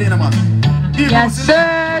the Bible in a man. Yes,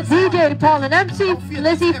 sir. DJ Paul and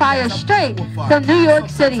MCLIZZYFYAH straight from New York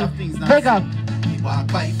City. Big up.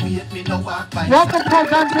 Welcome, Paul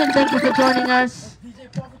Duncan. Thank you for joining us.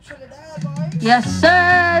 Yes,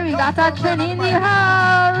 sir. We got that Trini in the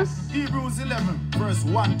house. Hebrews 11, verse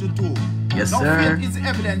 1 to 2. Yes, now, sir. faith is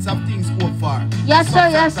evidence of things hoped for. Yes, sir.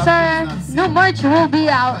 Yes, sir. New merch will be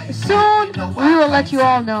out soon. We will let you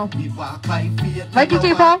all know. Right,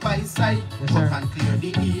 DJ Paul? Yes, sir.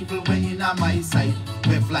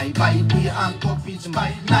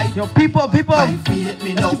 Yo, people, let's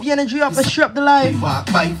keep the energy up, let's strip up the life.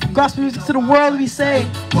 Gospel music to the world, we say.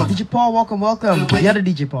 DJ Paul, welcome. The other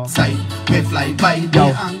DJ Paul.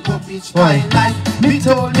 Yo. Me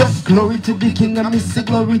told you, glory to the King and me say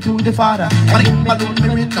glory to the Father. And in my room,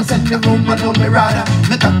 me ring, send me room, I know me rather.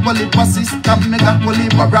 Me got Wally my sister, me got Wally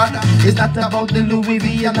my brother. It's not about the Louis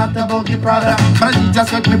V and not about the Prada. But I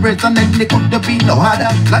just got me breath and then they could be no harder.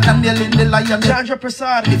 Like Daniel in the lion, Chandra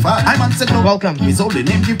Prasad. I'm on second. Welcome. His holy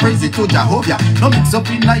name, give praise it to Jehovah. No mix up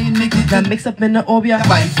in the iniquity, then mix up in the obia.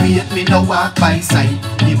 By faith, me no walk by sight.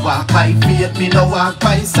 Me walk by faith, me no walk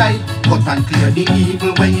by sight. Cut and clear the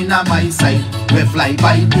evil way in my sight. We fly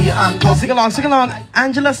by day and go. Sing along.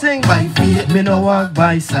 Angela sing. By faith, me no walk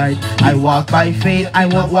by sight. I walk by faith, I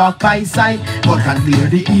won't walk by sight. Cut and clear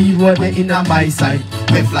the evil way in my sight.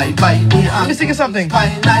 We fly by day and me sing something. By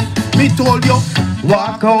night, me told you.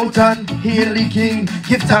 Walk out and hail the King.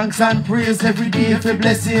 Give thanks and praise every day for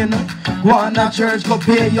blessing. Go on to church, go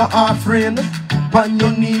pay your offering. When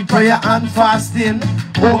you need prayer and fasting,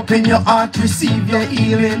 open your heart, receive your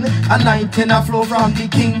healing. Anointing a flow from the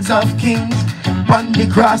kings of kings. On the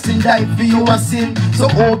cross and die for your sin. So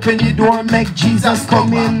open the door, make Jesus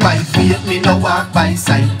come in. By faith, me no walk by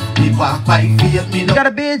sight. Me walk by faith, me no. Got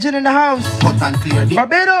a Beijing in the house. Cut and clear the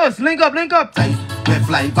Barbados, link up, link up. We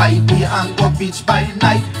fly by day and go pitch by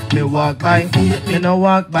night. Me walk by faith, me no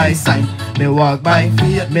walk by sight. Me walk by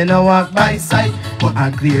faith, me no walk by sight. But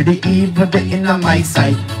I clear the evil that in my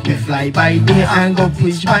sight. Me fly by day and go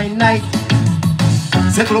preach by night.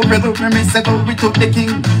 Say glory, glory, say glory to the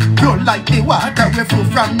King. Pure like the water we flow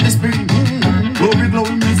from the spring. Glory,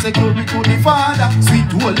 glory, say glory to the Father.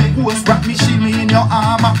 Sweet Holy Ghost, wrap me, shield me in your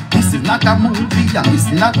armor. This is not a movie and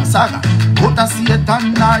this is not a saga. But I see it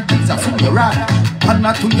and not Jesus who you rather. And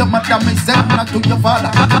not to your mother, me say not to your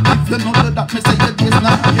father. If you know that, me say it is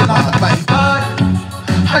not your Lord by God.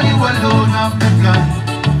 And you alone have the plan.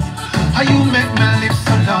 How you make me live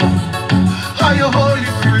so long. How your Holy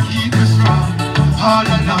Spirit keep me strong. All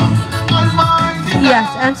along, Almighty God. Yes,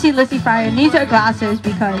 MCLIZZYFYAH needs her glasses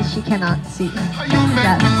because she cannot see. How you make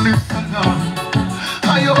Yes. me live so long.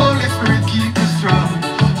 How your Holy Spirit keep me strong.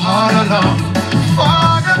 All along,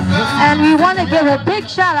 Father God. And we want to give a big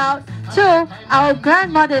shout out to our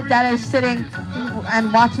grandmother that is sitting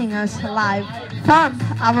and watching us live from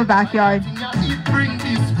our backyard. Bring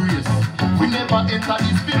this grace. We never enter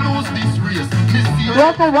this, we lose this race.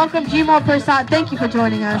 Welcome, welcome, Gmo Persat. Thank you for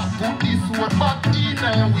joining us.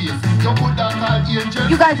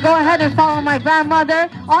 You guys go ahead and follow my grandmother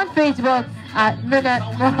on Facebook at Minute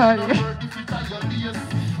Mahoney.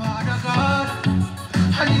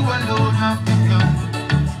 How you alone have the plan.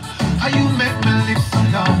 How you make me live so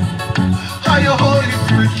long. How your Holy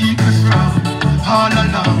Spirit keep me strong. All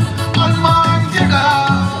along, Almighty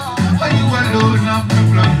God. How you alone have the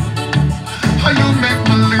plan. How you make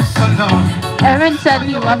me live so long. Erin said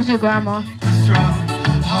he loves you, Grandma.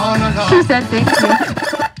 She said thank you.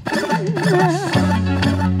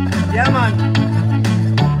 Yeah, man.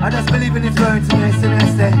 I just believe in his words and I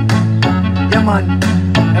say, yeah, man.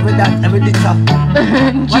 Every that, every dicta.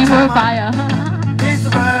 TeamFyah. His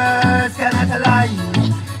words cannot lie.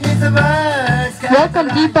 His words cannot Welcome,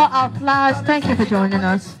 Deepa Outlast. Thank you for joining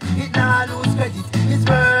us. It not lose credit. His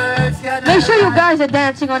words cannot Make sure you guys are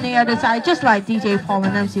dancing on the other side, just like DJ Paul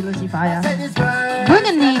and MCLIZZYFYAH.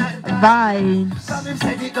 Bringing the vibes.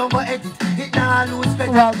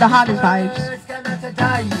 Well, the hottest vibes.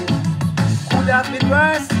 Could have been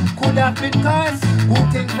worse, could have been cursed. Who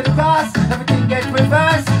think for the cross, everything get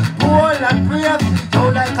reversed. Poor and brave,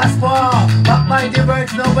 don't like a spore. But by the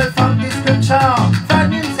words noble from the scripture.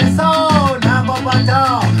 From him say so, now go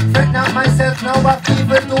bother. Fret not myself, now I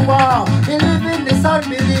fever to war. Believe in the Son,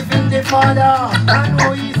 believe in the Father. I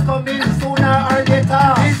know he's coming sooner or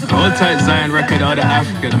later. Old tight Zion record out of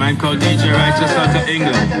Africa. The man called DJ Righteous out of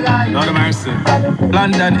England. Lord of mercy.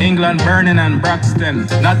 London, England, Birmingham and Braxton,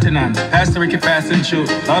 Nottingham. Pastor Ricky Fast and Shoot.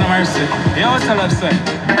 Lord of mercy. You always tell us, say,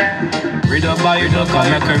 read the Bible, come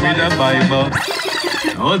make her read the Bible.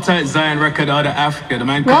 Old tight Zion record out of Africa. The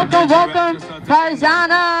man called Welcome,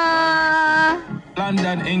 Farzana.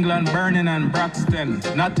 London, England, Birmingham and Braxton,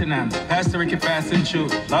 Nottingham. Pastor Ricky Fast and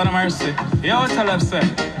Shoot. Lord of mercy. You always tell us, say,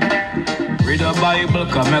 read the Bible,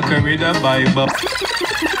 come make her read the Bible.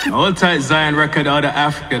 Old tight Zion record out of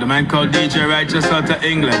Africa. The man called DJ Righteous out of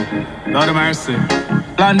England. Lord of mercy.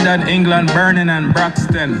 London, England, Birmingham and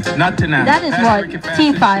Braxton, Nottingham. That is what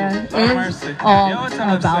TeamFyah is all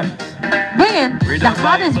about. Bringing the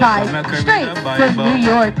hottest vibe straight from New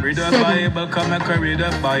York Read the City. Bible, come make her read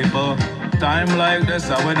the Bible. Time like this,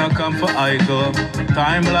 I when I come for I go.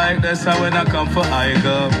 Time like this, I when I come for I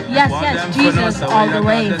go. Yes, Jesus all the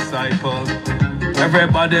way. Disciples.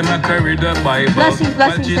 Everybody make her read the Bible. Blessings,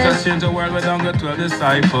 When Jesus changed the world with hunger 12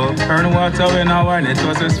 disciples. Turn water when I wine, it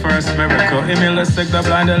was his first miracle. He made the sick, the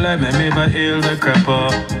blind, the lame, and even heal the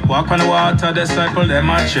cripple. Walk on the water, disciple, them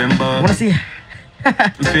a tremble. Wanna see?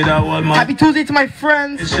 Happy Tuesday to my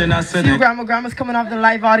friends. See you, Grandma. Grandma's coming off the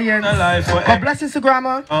live audience. But blessings to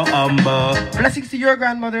Grandma. Blessings to your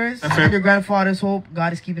grandmothers and your grandfathers. Hope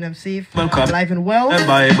God is keeping them safe, alive and well.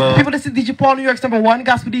 People, this is DJ Paul, New York's #1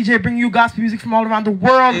 gospel DJ, bringing you gospel music from all around the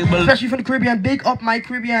world, especially from the Caribbean. Big up my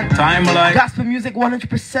Caribbean. Time like gospel music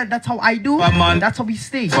 100%. That's how I do. That's how we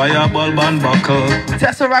stay. Fireball and buckle.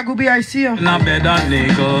 Tessa Ragu BRC. Not bed and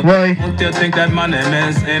nickel. Why? Don't you think that my name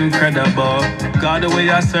is incredible? God, the way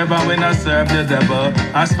I serve and when I serve the devil.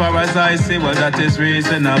 As far as I see, well, that is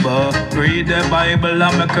reasonable. Read the Bible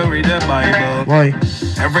and make her read the Bible. Why?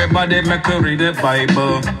 Everybody make her read the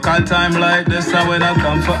Bible. Call time like this and when I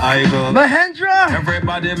come for I go. Mahendra!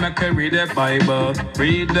 Everybody make her read the Bible.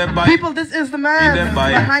 Read the Bible. People, this is the man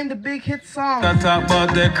behind the big hit song. Talk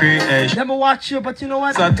about the creation. Never watch you, but you know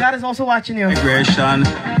what? God is also watching you. Migration.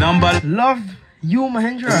 Love You,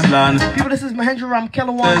 Mahendra. People, this is Mahendra Ram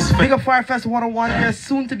Kellerwan. Big up Firefest 101. We're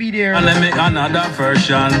soon to be there. And let me another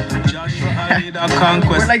version.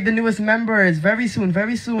 We're like the newest members. Very soon,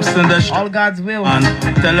 very soon. All God's will. And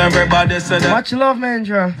tell everybody so that. Much love,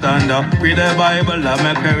 Mahendra. Stand up, read the Bible,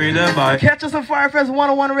 make her read the Bible. Catch us on Firefest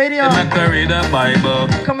 101 Radio. Make her read the Bible.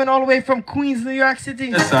 Coming all the way from Queens, New York City.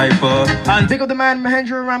 Disciple. And big up the man,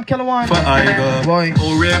 Mahendra Ram Kellerwan. For I go. Boy.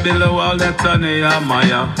 Oh, rebuild the wall that's on the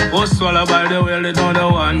Maya. Oh, swallow by the way, they don't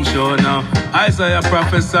know one show now. Isaiah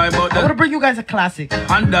prophesied about that. I want to bring you guys a classic.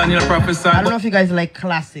 And Daniel prophesied. I don't know if you guys like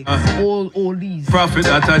classics. Oldies. Prophet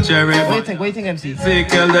at a cherry. What do you think, MC?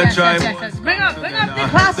 Ezekiel the tribe. Yes. Bring up the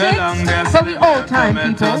classics from the old time,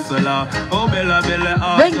 people.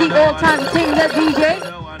 Bring the old time thing, the DJ.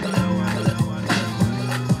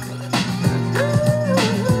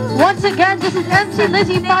 Once again, this is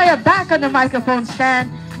MCLIZZYFYAH back on the microphone stand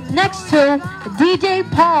next to DJ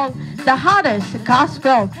Paul, the hottest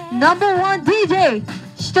gospel #1 DJ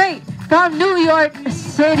straight from New York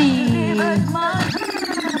City.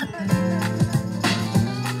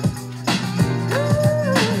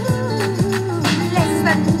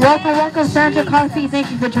 Welcome, Sandra Coffee.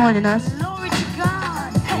 Thank you for joining us.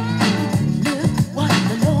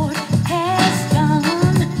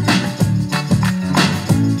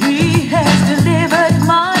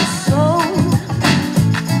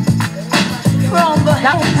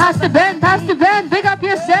 Pastor Ben, big up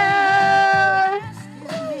yourself.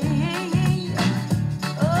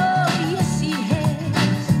 Oh, yes, he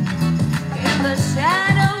has. In the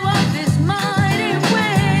shadow of his mighty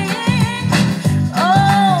wings.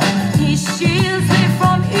 Oh, he shields me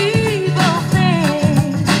from evil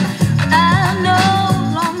things. I'm no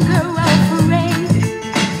longer afraid.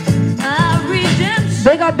 My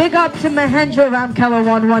redemption. Big up to Mahendra Ram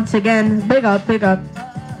Kellerwan once again. Big up.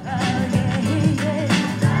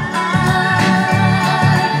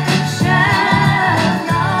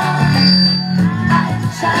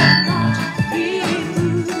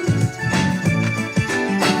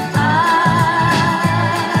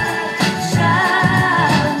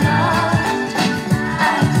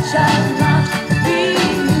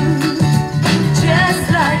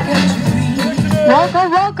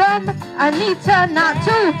 Welcome, Anita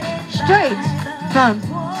Natu, straight from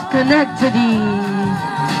Schenectady.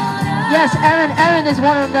 Yes, Aaron is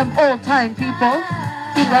one of them old-time people.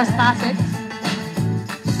 He loves classics.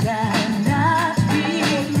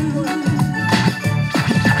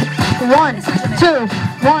 1,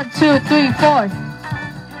 2, 3, 4.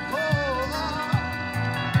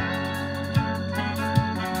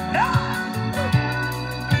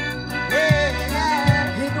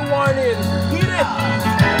 Hit the warning.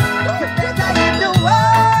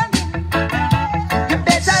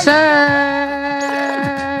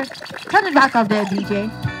 Sir, turn it back up there, DJ.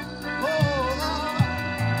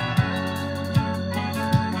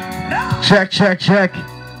 Check.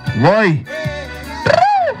 Boy.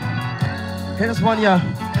 Hit us one, yeah.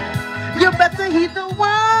 You better heed the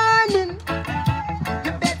warning.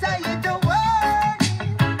 You better heed the warning.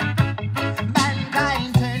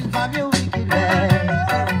 Mankind, turn from your wicked ways.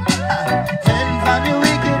 Turn from your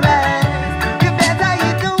wicked ways. You better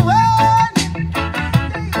heed the warning.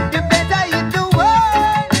 You better heed the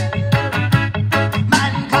warning.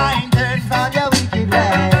 Mankind, turn from your wicked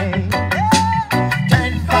ways.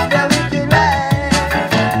 Turn from your wicked ways.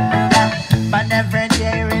 But every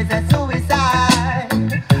day is a suicide.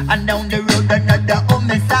 And down the road another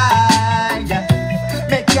homicide.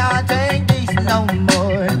 Me can't take this no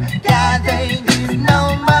more. Can't take this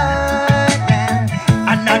no more.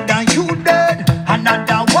 Another youth dead,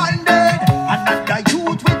 another one dead, another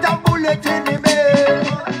youth with a bullet in the head.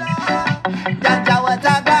 That's what I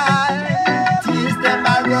got. Tears them a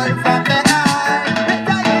roll from the eye.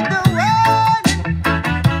 Better hit the warning.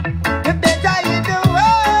 You better hit the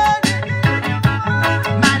warning.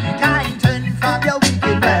 Mankind, turn from your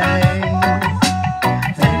wicked ways.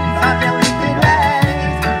 Turn from your wicked ways.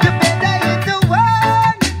 You better hit the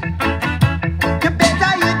warning. You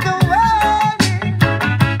better hit the warning.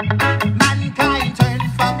 Mankind, turn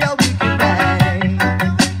from your wicked ways.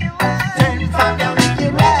 Turn from your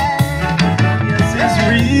wicked ways. It's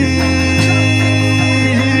real.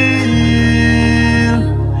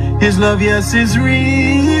 His love, yes, is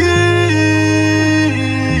real.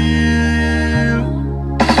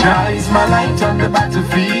 Jah is my light on the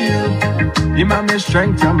battlefield. Him and my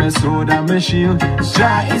strength and my sword and my shield.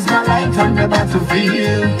 Jah is my light on the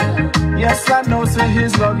battlefield. Yes, I know, say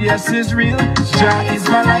his love, yes, is real. Jah is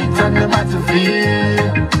my light on the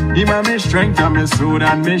battlefield. Him and my strength and my sword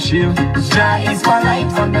and my shield. Jah is my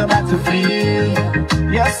light on the battlefield.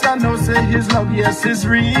 Yes, I know, say his love, yes, is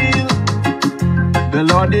real. The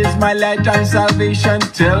Lord is my light and salvation.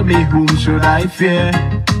 Tell me, whom should I fear?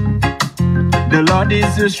 The Lord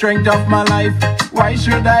is the strength of my life. Why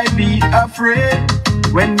should I be afraid?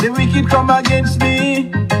 When the wicked come against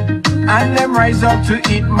me and them rise up to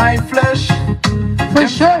eat my flesh. For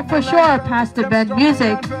sure, Pastor Ben,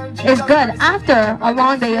 music is good after a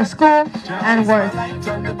long day of school and work.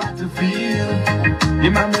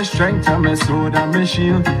 Him and my strength and my sword and my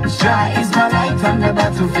shield. Jah is my light on the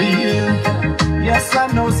battlefield. Yes, I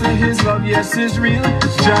know, say his love, yes, is real.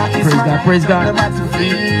 Jah is Praise my God, praise light on the God.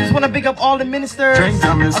 battlefield. Just want to pick up all the ministers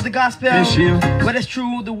of the gospel, whether it's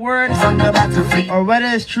true the words or whether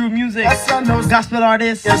it's true music. Gospel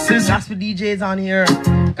artists, gospel DJs on here,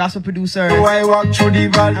 gospel producers. I walk through the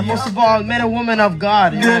valley. And most of all, men and women of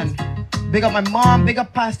God. Amen. Big up my mom, big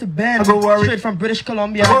up Pastor Ben, straight from British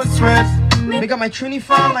Columbia. Big up my Trini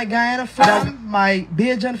fam, my Guyana fam, my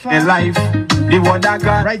Bajan fam. In life, the word I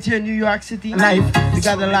got right here in New York City. Life, we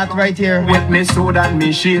got a lot right here. With me sword and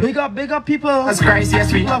me shield. Big up people. As Christ,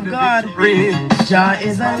 yes, we love God. Real. Jah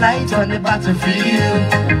is a light on the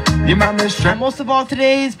battlefield. And most of all,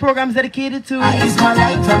 today's program is dedicated to is my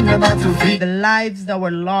light on the battlefield. The lives that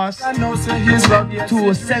were lost I know, say his love, yes, to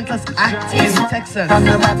a senseless act in Texas. On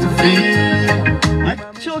the battlefield.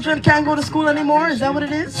 Children can't go to school anymore. Is that what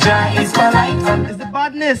it is? Jah is my light on It's the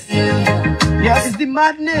badness. Yes, it's the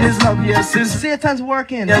madness. His love, yes, is Satan's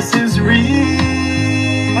working. Yes, is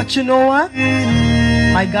real. But you know what?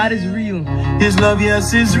 My God is real. His love,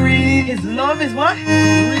 yes, is real. His love is what?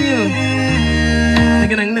 Real.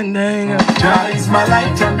 Jah is my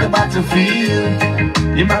light on the battlefield.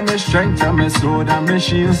 Him and my strength and my sword and my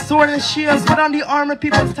shield. Sword and shield, put on the armor,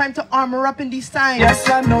 people. It's time to armor up in these times. Yes,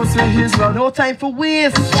 I know, say his love. No time for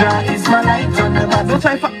waste. Jah is my light on the battlefield. No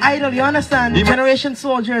time for idle, you understand? Generation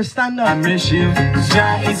soldiers, stand up. And my shield.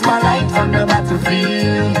 Jah is my light on the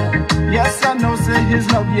battlefield. Yes, I know, say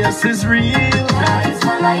his love, yes, is real. Jah is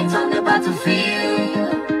my light on the battlefield.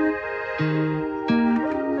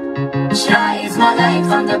 Jah is my light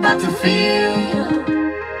on the battlefield.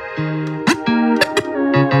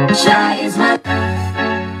 Jah is my.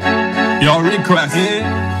 Your request, you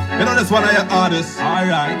know that's one of your artists.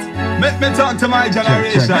 Alright. Make me talk to my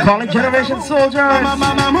generation. Call it Generation Soldiers.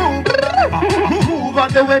 Move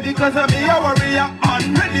out the way because I'm a warrior.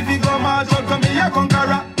 I'm ready to go march out, come here,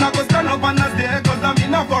 conqueror. Now go stand up on the stage cause I'm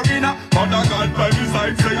in a foreigner. Father God by my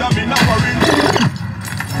side say I'm in a foreigner.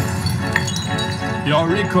 Your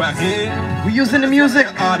request, we're using the music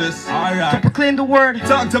to proclaim the word.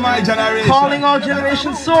 Talk to my generation. Calling all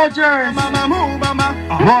Generation Soldiers. Mama, move, mama.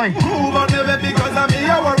 Boy. Move out the way because I'm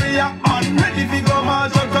a warrior. I'm ready to go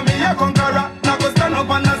march out, come here, conqueror. Now go stand up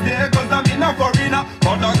on the stage cause I'm in a foreigner.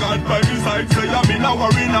 Father God by my side say I'm in a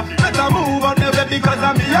foreigner. Better move out the way because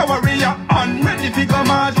I'm a warrior. I'm ready to go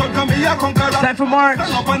march out, come here, conqueror. Time for march.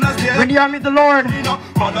 Stand up on the stage. Bring the army of the Lord.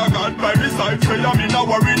 Father God by my side say I'm in a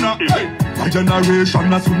warrior. My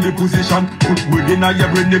generation assume the position. Put word in your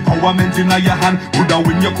brain, empowerment in your hand. Coulda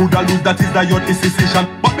win, you coulda lose, that is your decision.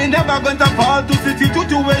 But me never gonna fall to city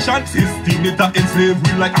situation. System it a enslave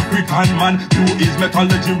we like African man. New age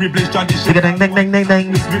methodology replace tradition.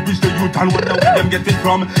 This we reach the youth and wonder where them get it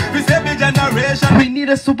from. We say big generation. We need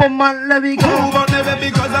a Superman, let me go. Move on never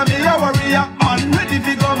because I'm a warrior. I'm ready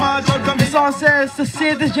to go march out. Come the song says to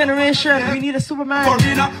save this generation, we need a Superman.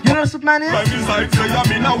 You know what a Superman is? By my side say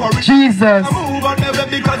I'm in a warrior. Jesus. Move on never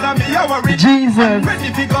because I'm a warrior. Jesus. I'm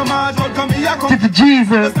ready to go march out. Come here, come here.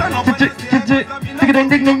 Jesus.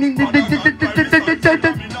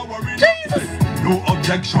 No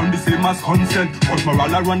objection, the same as consent. But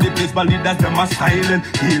moral around the place, but leaders them are silent.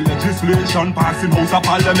 The legislation passing House of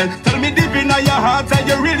Parliament. Tell me deep in your heart, are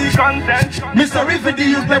you really content? Mystery for the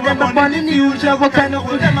youth, like we're born in the future. What kind of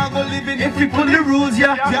food them are go living if we pull the rules,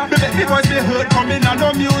 yeah? The voice they heard coming on the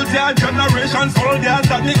mules, yeah. Generation soldiers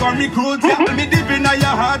that me gon' recruit, yeah. Tell me deep in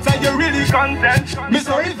your heart, are you really content?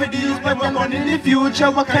 Mystery for the youth, like we're born in the future.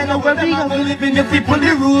 What kind of world we gonna living if we pull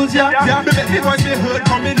the rules, yeah? The voice they heard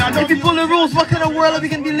coming on the if we pull the rules, what kind of world are we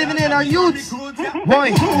gonna be living in, our youths?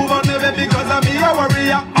 Boy. Move on never because I'm a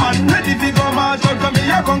warrior. I'm ready to go march out, come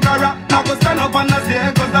here, conqueror. Now go stand up on the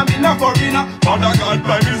stage cause I'm in a foreigner. Father God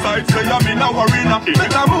by my side say I'm in a warrior.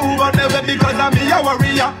 Better move on never because I'm a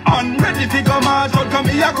warrior. I'm ready to go march out, come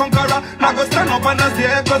here, conqueror. Now go stand up on the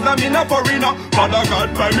stage cause I'm in a foreigner. Father God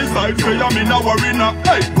by my side say I'm in a warrior.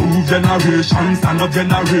 Hey, move generation, stand up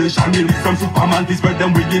generation. We need some Superman to spread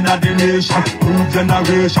them within the nation. Move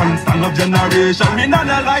generation, stand up generation. Me not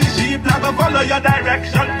like sheep, not go follow your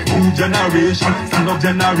direction. Move generation, stand up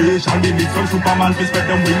generation. We need some Superman to spread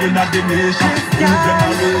them within the nation. Move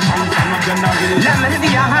generation, stand up generation. Let me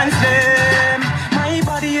be your hands, them. My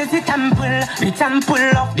body is the temple the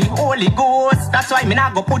temple of the Holy Ghost. That's why me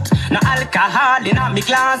not go put no alcohol in me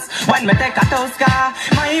glass when me take a toast car.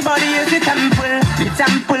 My body is the temple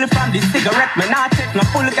from the cigarette. Me not take no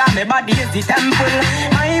full car. My body is the temple.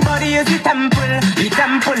 My body is the temple.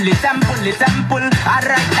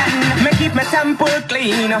 Alright then, me keep my temple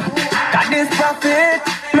clean. Got this prophet,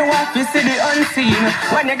 me want to see the unseen.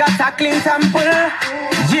 When you got a clean temple,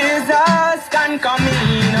 Jesus can come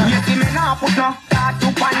in. You see me now put no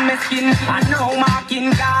tattoo on my skin and no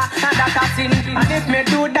marking car, and that a sin. And if me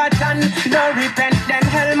do that and don't repent, then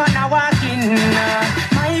hell man I walk in.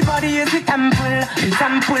 My body is the temple of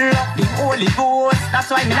the Holy Ghost. That's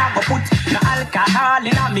why me not go put no alcohol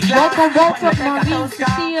in me glass. Welcome, Marvin,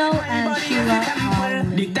 Cecile, and Sheila.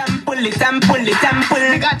 The temple.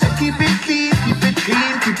 You got to keep it clean.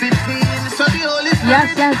 So the Holy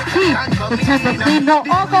Spirit. Yes, keep the temple clean. No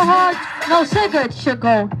alcohol, no cigarettes should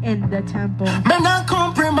go in the temple. Men not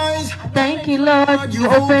compromise. Thank you, Lord. You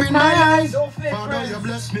opened my eyes. Father, you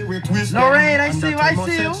bless me with wisdom. Lorraine, I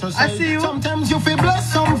see you. Sometimes you feel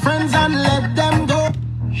bless some friends and let them go.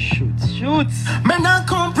 Shoots. Men not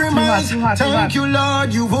compromise. Too hot. Thank you,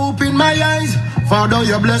 Lord, you've opened my eyes. Father,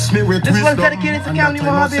 you bless me with this wisdom. This one's dedicated to Camille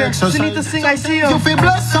Mohabir. You need to sing, I see you. You feel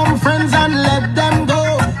bless some friends and let them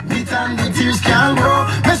go. Beat and the tears can grow.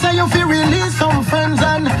 Me say you feel release some friends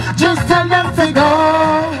and just tell them to go.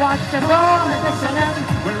 Watch them go and listen them.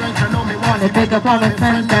 Well, right, you know me want to pick up all my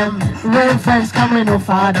friends them. Real friends coming, no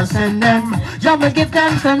father send them. Y'all give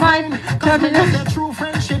them some mind. Coming in. The true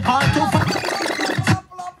friendship hard to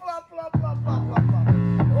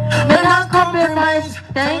Men not compromise.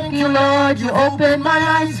 Thank you, Lord, you opened my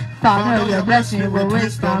eyes. Father, you bless me with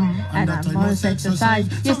wisdom, and I must exercise.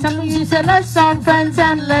 You tell me you said let some friends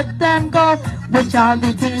and let them go, which all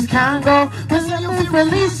the things can go. When you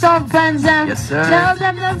release some friends and tell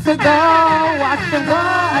them to go. Watch them go,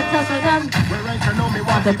 I tell them.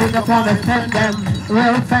 Want to pick up all the friends them.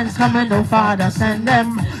 Real friends coming, no father send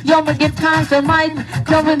them. You may give times to mine,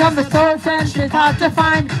 coming on the soul friends, it's hard to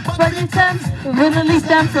find. But in sense, we release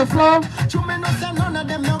them to flow. You may not say none of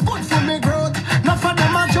them no good for me growth. Not for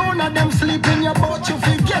them a Jonah, them sleep in your boat. You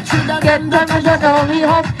forget rid of them. Get them and the only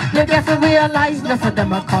hope. You get to realize none of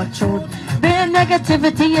them are controlled. Being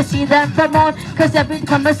negativity, you see them promote. Cause they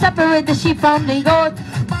become to separate the sheep from the goat.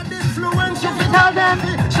 Bad influence, you tell them.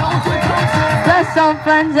 Bless some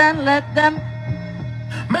friends and let them.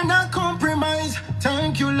 Men not compromise.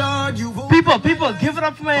 Thank you, Lord. People, give it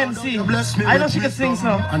up for my MC. I know she can sing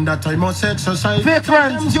some. And that I must exercise. Fake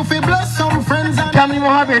friends. You feel bless some friends. Camille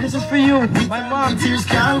Mohabir, this is for you. My mom. Tears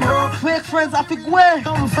can grow. Fake friends, I pick where?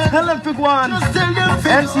 Tell them pick one.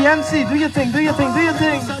 MC, do your thing.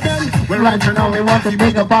 Well, right now we want to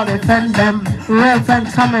big up all the friends them. Real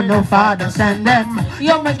friends coming, no father send them.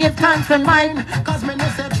 You may give thanks for mine. Cause me no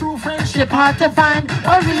say true friendship hard to find.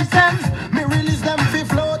 Or reasons. Me release them fi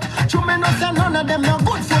float. You may not say none of them no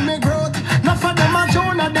good for me growth. Not for them a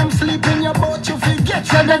Jonah, them sleep in your boat. You forget.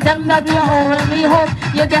 None of them that we only hope.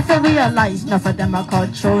 You get to realize none of them are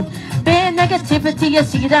controlled. Being negativity, you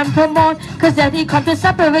see them promote. Cause they come to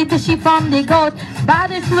separate the sheep from the goat.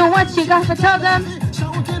 Bad influence, you got to tell them.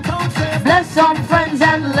 Bless some friends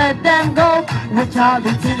and let them go, which all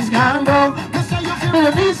the things can go.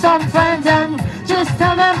 Release some friends and just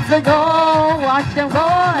tell them to go. Watch them go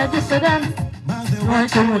and just to them.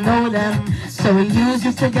 Want to know them, so we use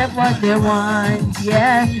it to get what they want.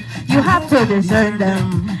 Yeah, you have to discern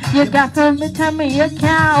them. You got to tell me you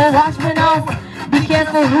can't watch me now. Be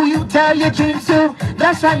careful who you tell your dreams to.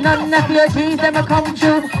 That's right, none of your dreams never come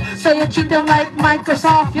true. So you treat them like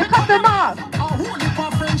Microsoft, you cut them off.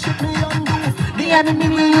 The enemy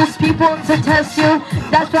will use people to test you.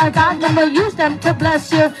 That's why God never use them to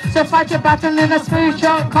bless you. So fight your battle in a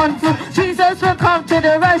spiritual conflict. Jesus will come to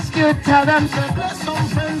the rescue. Tell them to bless some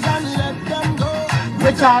friends and let them go,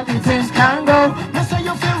 which all these things can go. Say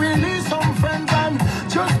you feel release some friends and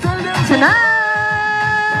just tell them tonight.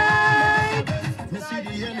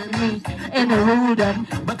 In the rule them,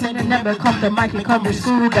 but then they never come to mic and come to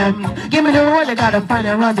school them. Give me the word, they gotta find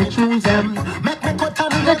and run to choose them.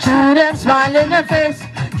 The true them, smile in their face.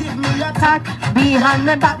 Give me attack, behind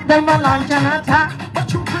the back, them will launch an attack.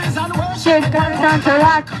 But you praise and worship. Shake and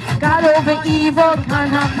counteract, God over evil,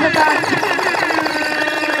 can't have the back.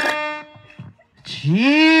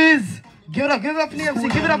 Jeez. Give it up for the MC,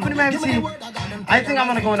 give it up for the MC. I think I'm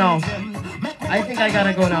gonna go now. I think I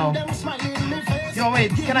gotta go now. Yo,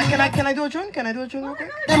 wait, can I do a tune? Can I do a tune real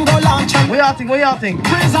quick? What y'all think?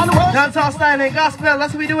 Dancehall style and gospel,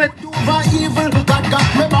 that's how we do it.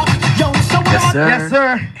 Yes,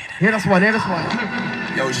 sir. Hear this one.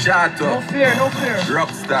 Yo, shout out. No fear.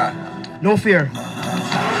 Rockstar. No fear.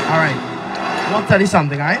 Alright. I'll tell you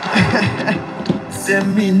something, alright?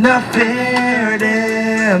 Send me no fear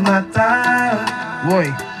them at all. Boy.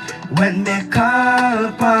 When they call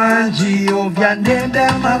upon Jehovah, name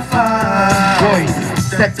them a fall. Boy.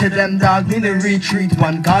 Step to them dog, me no retreat.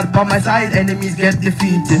 One God by my side, enemies get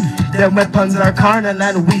defeated. Their weapons are carnal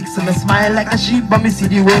and weak, so me smile like a sheep, but me see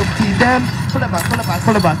the wolf teeth them. Pull it back, pull it back,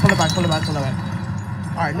 pull it back, pull it back, pull it back, pull it back.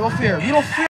 Alright, no fear. You don't fear.